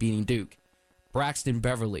 illustrating by beating Duke. Braxton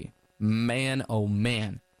Beverly, man, oh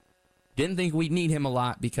man. Didn't think we'd need him a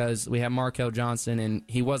lot because we have Markel Johnson, and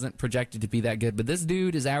he wasn't projected to be that good. But this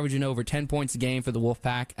dude is averaging over 10 points a game for the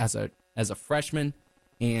Wolfpack as a freshman,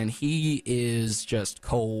 and he is just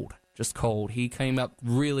cold. Just cold. He came up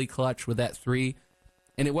really clutch with that 3.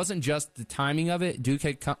 And it wasn't just the timing of it. Duke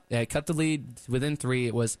had cut the lead within 3.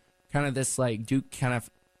 It was kind of this, Duke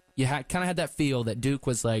you had that feel that Duke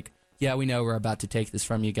was like, yeah, we know we're about to take this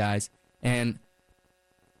from you guys. And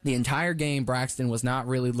the entire game, Braxton was not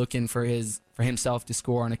really looking for himself to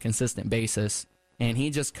score on a consistent basis. And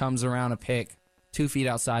he just comes around a pick 2 feet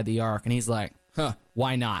outside the arc, and he's like,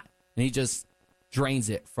 why not? And he just drains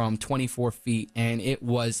it from 24 feet, and it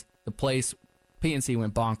was the place. PNC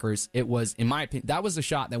went bonkers. It was, in my opinion, that was the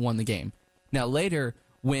shot that won the game. Now, later,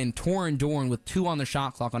 when Torin Doran with 2 on the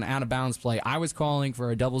shot clock on an out-of-bounds play, I was calling for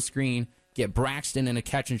a double screen, get Braxton in a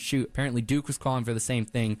catch and shoot. Apparently, Duke was calling for the same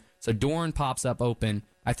thing. So Doran pops up open.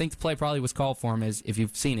 I think the play probably was called for him, as if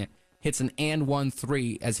you've seen it. Hits an and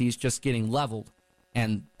 1-3 as he's just getting leveled.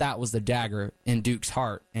 And that was the dagger in Duke's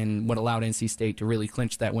heart and what allowed NC State to really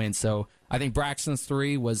clinch that win. So I think Braxton's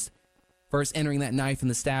 3 was first entering that knife in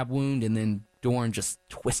the stab wound, and then Doran just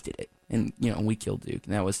twisted it. And, we killed Duke.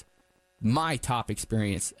 And that was my top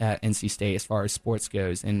experience at NC State as far as sports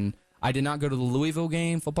goes. And I did not go to the Louisville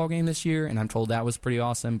football game this year, and I'm told that was pretty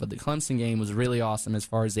awesome. But the Clemson game was really awesome as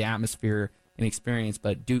far as the atmosphere and experience,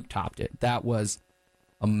 but Duke topped it. That was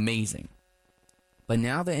amazing. But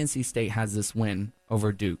now that NC State has this win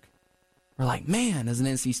over Duke, we're like, man, as an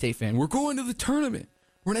NC State fan, we're going to the tournament.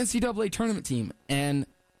 We're an NCAA tournament team. And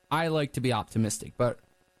I like to be optimistic, but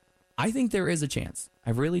I think there is a chance. I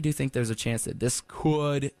really do think there's a chance that this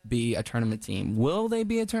could be a tournament team. Will they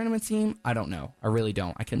be a tournament team? I don't know. I really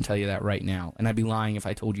don't. I couldn't tell you that right now. And I'd be lying if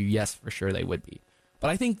I told you yes, for sure they would be. But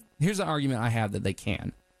I think here's an argument I have that they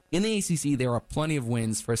can. In the ACC, there are plenty of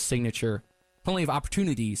wins for signature, plenty of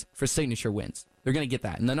opportunities for signature wins. They're going to get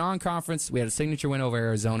that. In the non-conference, we had a signature win over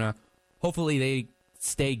Arizona. Hopefully they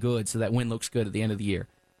stay good so that win looks good at the end of the year.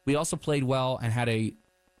 We also played well and had a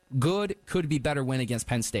good, could be better win against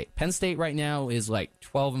Penn State. Penn State right now is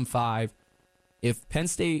 12-5. If Penn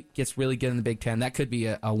State gets really good in the Big Ten, that could be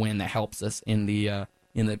a win that helps us if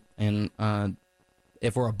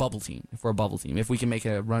we're a bubble team. If we can make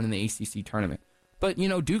a run in the ACC tournament. But,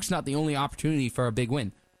 Duke's not the only opportunity for a big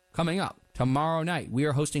win. Coming up, tomorrow night, we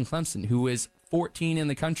are hosting Clemson, who is 14 in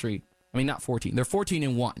the country. I mean, not 14. They're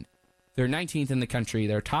 14-1. They're 19th in the country.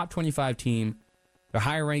 They're a top 25 team. They're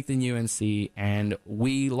higher ranked than UNC. And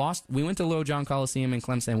we lost. We went to Little John Coliseum in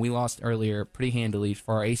Clemson. We lost earlier pretty handily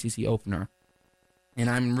for our ACC opener. And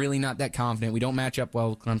I'm really not that confident. We don't match up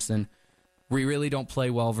well with Clemson. We really don't play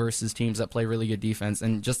well versus teams that play really good defense.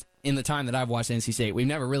 And just in the time that I've watched NC State, we've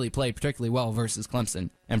never really played particularly well versus Clemson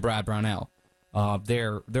and Brad Brownell.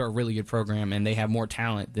 They're a really good program, and they have more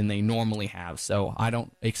talent than they normally have. So I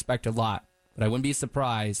don't expect a lot, but I wouldn't be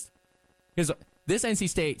surprised. Because this NC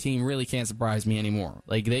State team really can't surprise me anymore.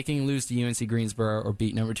 They can lose to UNC Greensboro or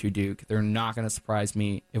beat number 2 Duke. They're not going to surprise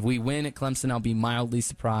me. If we win at Clemson, I'll be mildly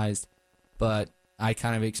surprised, but I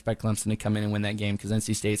kind of expect Clemson to come in and win that game because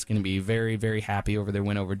NC State's going to be very, very happy over their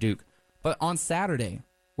win over Duke. But on Saturday,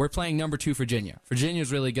 we're playing number 2 Virginia.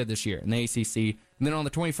 Virginia's really good this year in the ACC. And then on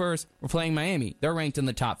the 21st, we're playing Miami. They're ranked in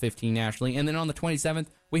the top 15 nationally. And then on the 27th,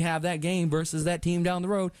 we have that game versus that team down the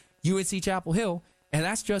road, UNC Chapel Hill. And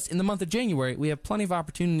that's just in the month of January. We have plenty of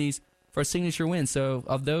opportunities for a signature win. So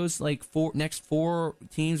of those next 4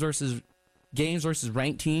 teams versus games versus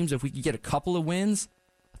ranked teams, if we could get a couple of wins,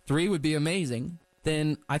 3 would be amazing.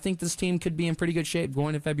 Then I think this team could be in pretty good shape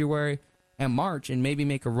going to February and March and maybe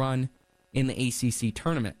make a run in the ACC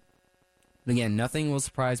tournament. But again, nothing will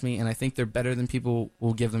surprise me, and I think they're better than people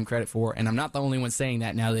will give them credit for. And I'm not the only one saying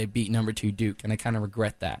that now they beat number 2 Duke, and I kind of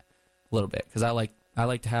regret that a little bit because I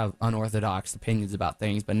like to have unorthodox opinions about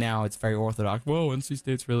things, but now it's very orthodox. Whoa, NC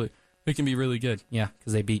State's they can be really good. Yeah,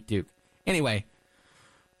 because they beat Duke. Anyway,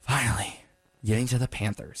 finally, getting to the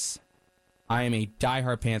Panthers. I am a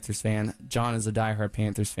diehard Panthers fan. John is a diehard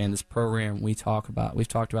Panthers fan. This program we've talked about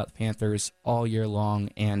the Panthers all year long,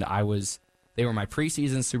 and they were my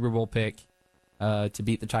preseason Super Bowl pick. to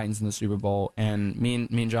beat the Titans in the Super Bowl. And me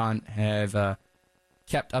and John have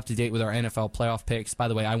kept up to date with our NFL playoff picks. By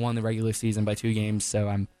the way, I won the regular season by 2 games, so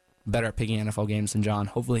I'm better at picking NFL games than John.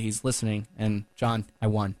 Hopefully he's listening. And John, I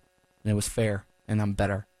won. And it was fair, and I'm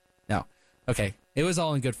better. No. Okay. It was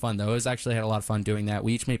all in good fun, though. It was actually had a lot of fun doing that.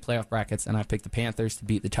 We each made playoff brackets, and I picked the Panthers to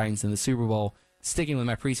beat the Titans in the Super Bowl, sticking with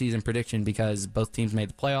my preseason prediction because both teams made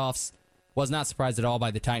the playoffs. Was not surprised at all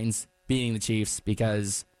by the Titans beating the Chiefs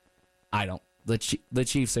because the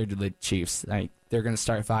Chiefs are the Chiefs. They're going to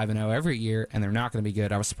start 5-0 every year, and they're not going to be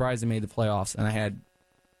good. I was surprised they made the playoffs, and I had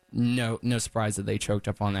no surprise that they choked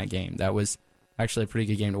up on that game. That was actually a pretty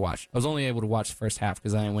good game to watch. I was only able to watch the first half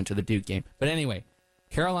because I went to the Duke game. But anyway,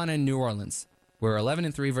 Carolina and New Orleans. We're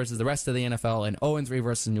 11-3 versus the rest of the NFL and 0-3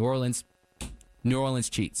 versus New Orleans. New Orleans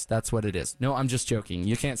cheats. That's what it is. No, I'm just joking.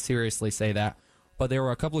 You can't seriously say that. But there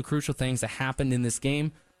were a couple of crucial things that happened in this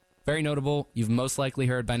game. Very notable. You've most likely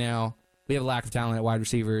heard by now. We have a lack of talent at wide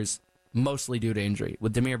receivers, mostly due to injury.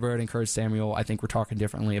 With Damiere Byrd and Curtis Samuel, I think we're talking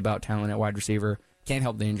differently about talent at wide receiver. Can't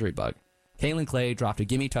help the injury bug. Kalen Clay dropped a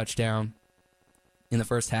gimme touchdown in the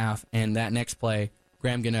first half, and that next play,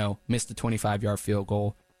 Graham Gano missed a 25-yard field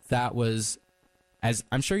goal. That was, as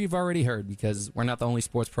I'm sure you've already heard, because we're not the only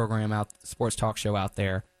sports talk show out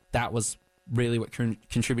there, that was really what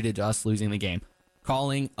contributed to us losing the game.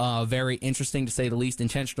 Calling a very interesting, to say the least,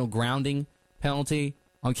 intentional grounding penalty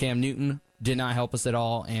on Cam Newton did not help us at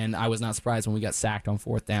all, and I was not surprised when we got sacked on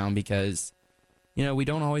 4th down because, we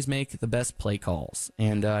don't always make the best play calls,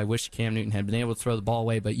 and I wish Cam Newton had been able to throw the ball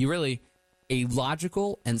away, but a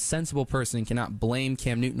logical and sensible person cannot blame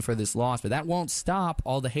Cam Newton for this loss, but that won't stop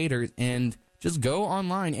all the haters, and just go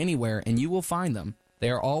online anywhere, and you will find them.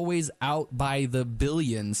 They are always out by the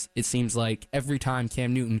billions, it seems like, every time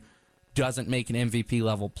Cam Newton doesn't make an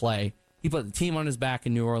MVP-level play. He put the team on his back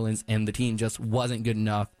in New Orleans, and the team just wasn't good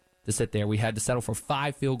enough to sit there. We had to settle for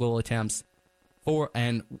 5 field goal attempts.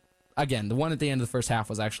 And again, the one at the end of the first half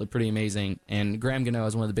was actually pretty amazing, and Graham Gano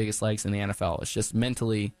is one of the biggest legs in the NFL. It's just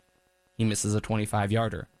mentally, he misses a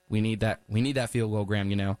 25-yarder. We need that field goal, Graham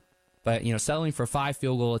Gano. But, settling for 5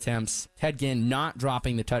 field goal attempts, Ted Ginn not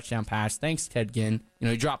dropping the touchdown pass. Thanks, Ted Ginn.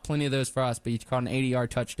 He dropped plenty of those for us, but he caught an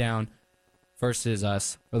 80-yard touchdown versus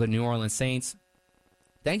us for the New Orleans Saints.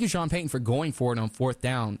 Thank you, Sean Payton, for going for it on 4th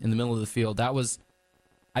down in the middle of the field.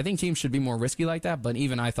 I think teams should be more risky like that, but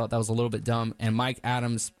even I thought that was a little bit dumb. And Mike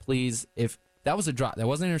Adams, please, if that was a drop, that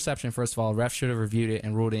wasn't an interception, first of all, ref should have reviewed it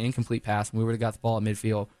and ruled it an incomplete pass, and we would have got the ball at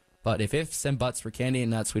midfield. But if ifs and buts for candy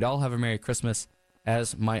and nuts, we'd all have a Merry Christmas,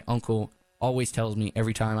 as my uncle always tells me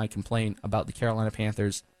every time I complain about the Carolina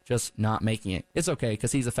Panthers just not making it. It's okay,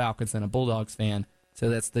 because he's a Falcons and a Bulldogs fan, so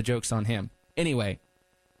that's the joke's on him. Anyway,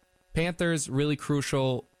 Panthers, really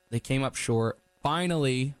crucial. They came up short.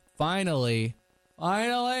 Finally, fired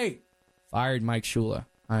Mike Shula.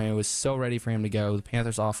 I was so ready for him to go. The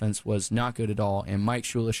Panthers offense was not good at all, and Mike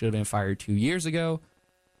Shula should have been fired 2 years ago,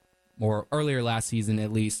 or earlier last season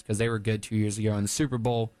at least, because they were good 2 years ago in the Super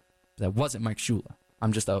Bowl. That wasn't Mike Shula.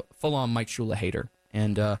 I'm just a full-on Mike Shula hater,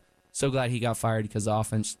 and so glad he got fired because the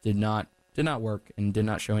offense did not work and did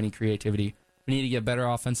not show any creativity. We need to get better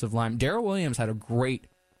offensive line. Darrell Williams had a great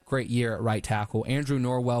year at right tackle. Andrew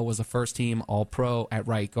Norwell was a first-team All-Pro at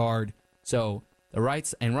right guard. So the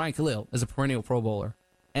rights, and Ryan Khalil is a perennial Pro Bowler.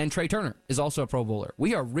 And Trey Turner is also a Pro Bowler.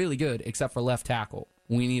 We are really good except for left tackle.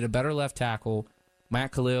 We need a better left tackle.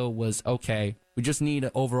 Matt Khalil was okay. We just need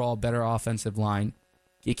an overall better offensive line.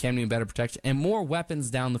 Get Cam Newton better protection and more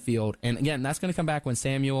weapons down the field. And again, that's going to come back when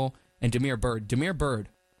Samuel and Damiere Byrd,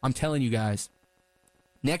 I'm telling you guys,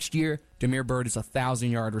 next year, Damiere Byrd is a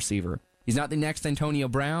 1,000-yard receiver. He's not the next Antonio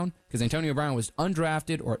Brown, because Antonio Brown was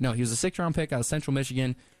undrafted, he was a 6th-round pick out of Central Michigan,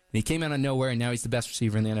 and he came out of nowhere, and now he's the best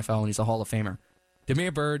receiver in the NFL, and he's a Hall of Famer.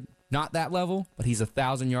 Damiere Byrd, not that level, but he's a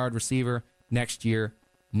 1,000-yard receiver next year.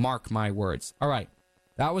 Mark my words. All right,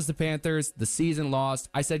 that was the Panthers. The season lost.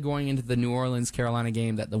 I said going into the New Orleans-Carolina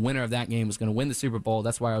game that the winner of that game was going to win the Super Bowl.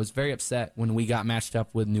 That's why I was very upset when we got matched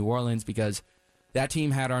up with New Orleans, because that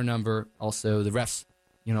team had our number. Also, the refs,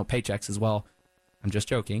 paychecks as well. I'm just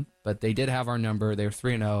joking, but they did have our number. They were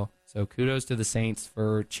 3-0, so kudos to the Saints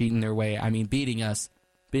for cheating their way. Beating us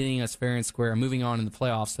fair and square, moving on in the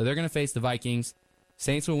playoffs. So they're going to face the Vikings.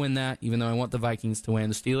 Saints will win that, even though I want the Vikings to win.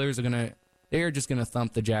 The Steelers they're just going to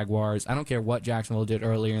thump the Jaguars. I don't care what Jacksonville did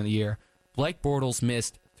earlier in the year. Blake Bortles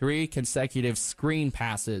missed 3 consecutive screen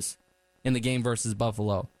passes in the game versus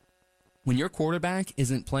Buffalo. When your quarterback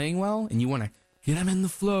isn't playing well and you want to get him in the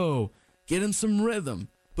flow, get him some rhythm,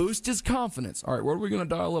 boost his confidence. All right, what are we going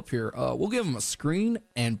to dial up here? We'll give him a screen,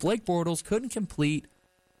 and Blake Bortles couldn't complete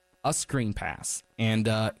a screen pass. And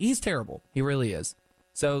he's terrible. He really is.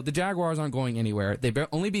 So the Jaguars aren't going anywhere. They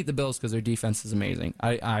only beat the Bills because their defense is amazing.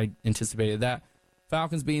 I anticipated that.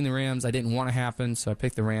 Falcons beating the Rams, I didn't want to happen, so I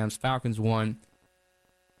picked the Rams. Falcons won.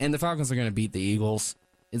 And the Falcons are going to beat the Eagles.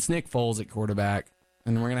 It's Nick Foles at quarterback.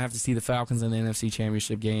 And we're going to have to see the Falcons in the NFC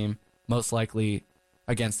Championship game, most likely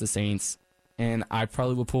against the Saints. And I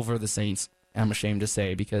probably will pull for the Saints, I'm ashamed to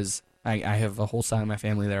say, because I have a whole side of my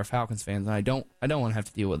family that are Falcons fans, and I don't want to have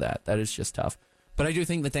to deal with that. That is just tough. But I do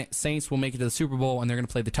think the Saints will make it to the Super Bowl, and they're going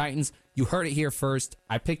to play the Titans. You heard it here first.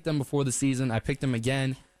 I picked them before the season. I picked them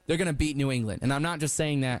again. They're going to beat New England. And I'm not just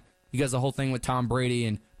saying that because the whole thing with Tom Brady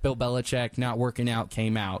and Bill Belichick not working out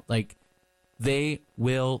came out. Like, they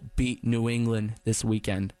will beat New England this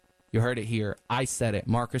weekend. You heard it here. I said it.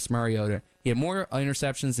 Marcus Mariota. He had more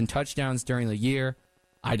interceptions and touchdowns during the year.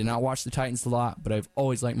 I did not watch the Titans a lot, but I've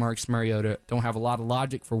always liked Marcus Mariota. Don't have a lot of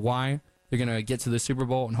logic for why they're going to get to the Super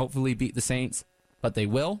Bowl and hopefully beat the Saints, but they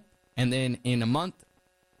will. And then in a month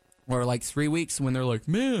or like 3 weeks when they're like,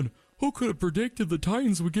 man, who could have predicted the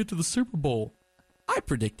Titans would get to the Super Bowl? I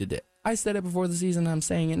predicted it. I said it before the season. I'm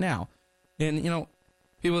saying it now. And,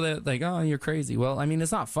 people that like, oh, you're crazy. Well, I mean,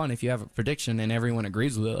 it's not fun if you have a prediction and everyone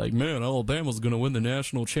agrees with it. Like, man, Alabama's going to win the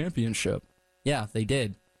national championship. Yeah, they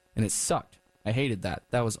did. And it sucked. I hated that.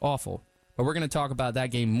 That was awful. But we're going to talk about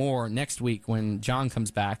that game more next week when John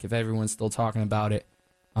comes back, if everyone's still talking about it.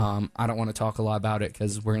 I don't want to talk a lot about it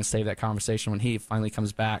because we're going to save that conversation when he finally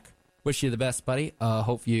comes back. Wish you the best, buddy.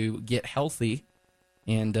 Hope you get healthy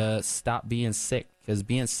and stop being sick, because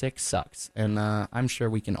being sick sucks. And I'm sure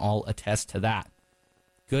we can all attest to that.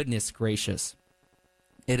 Goodness gracious.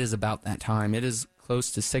 It is about that time. It is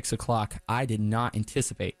close to 6 o'clock. I did not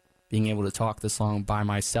anticipate being able to talk this long by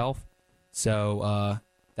myself. So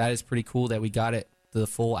that is pretty cool that we got it the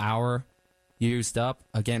full hour used up.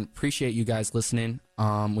 Again, appreciate you guys listening.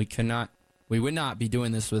 We would not be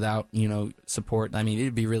doing this without, support. I mean,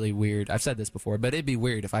 it'd be really weird. I've said this before, but it'd be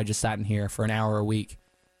weird if I just sat in here for an hour a week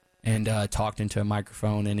and talked into a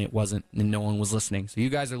microphone and no one was listening. So you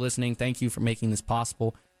guys are listening. Thank you for making this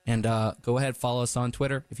possible. And go ahead, follow us on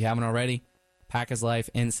Twitter if you haven't already. Packers Life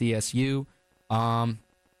NCSU.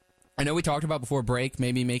 I know we talked about before break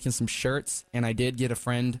maybe making some shirts, and I did get a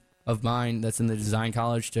friend of mine that's in the design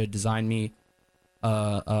college to design me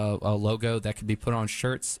a logo that could be put on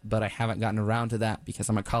shirts, but I haven't gotten around to that because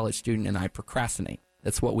I'm a college student and I procrastinate.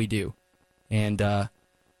 That's what we do. And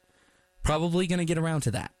probably going to get around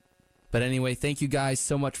to that. But anyway, thank you guys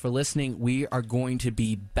so much for listening. We are going to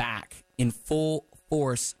be back in full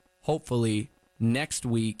force, hopefully, next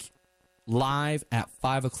week, live at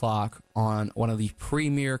 5 o'clock on one of the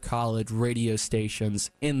premier college radio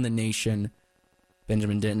stations in the nation,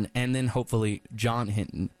 Benjamin Denton, and then hopefully John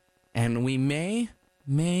Hinton. And we may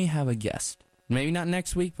have a guest. Maybe not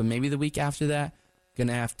next week, but maybe the week after that.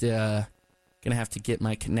 Gonna have to get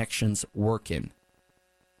my connections working.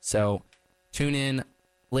 So tune in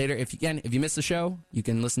later. If you missed the show, you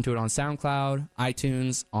can listen to it on SoundCloud,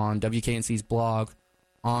 iTunes, on WKNC's blog,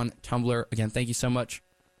 on Tumblr. Again, thank you so much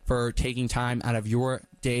for taking time out of your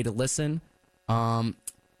day to listen.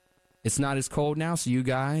 It's not as cold now, so you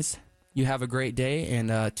guys, you have a great day,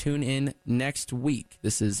 and tune in next week.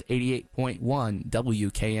 This is 88.1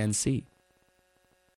 WKNC.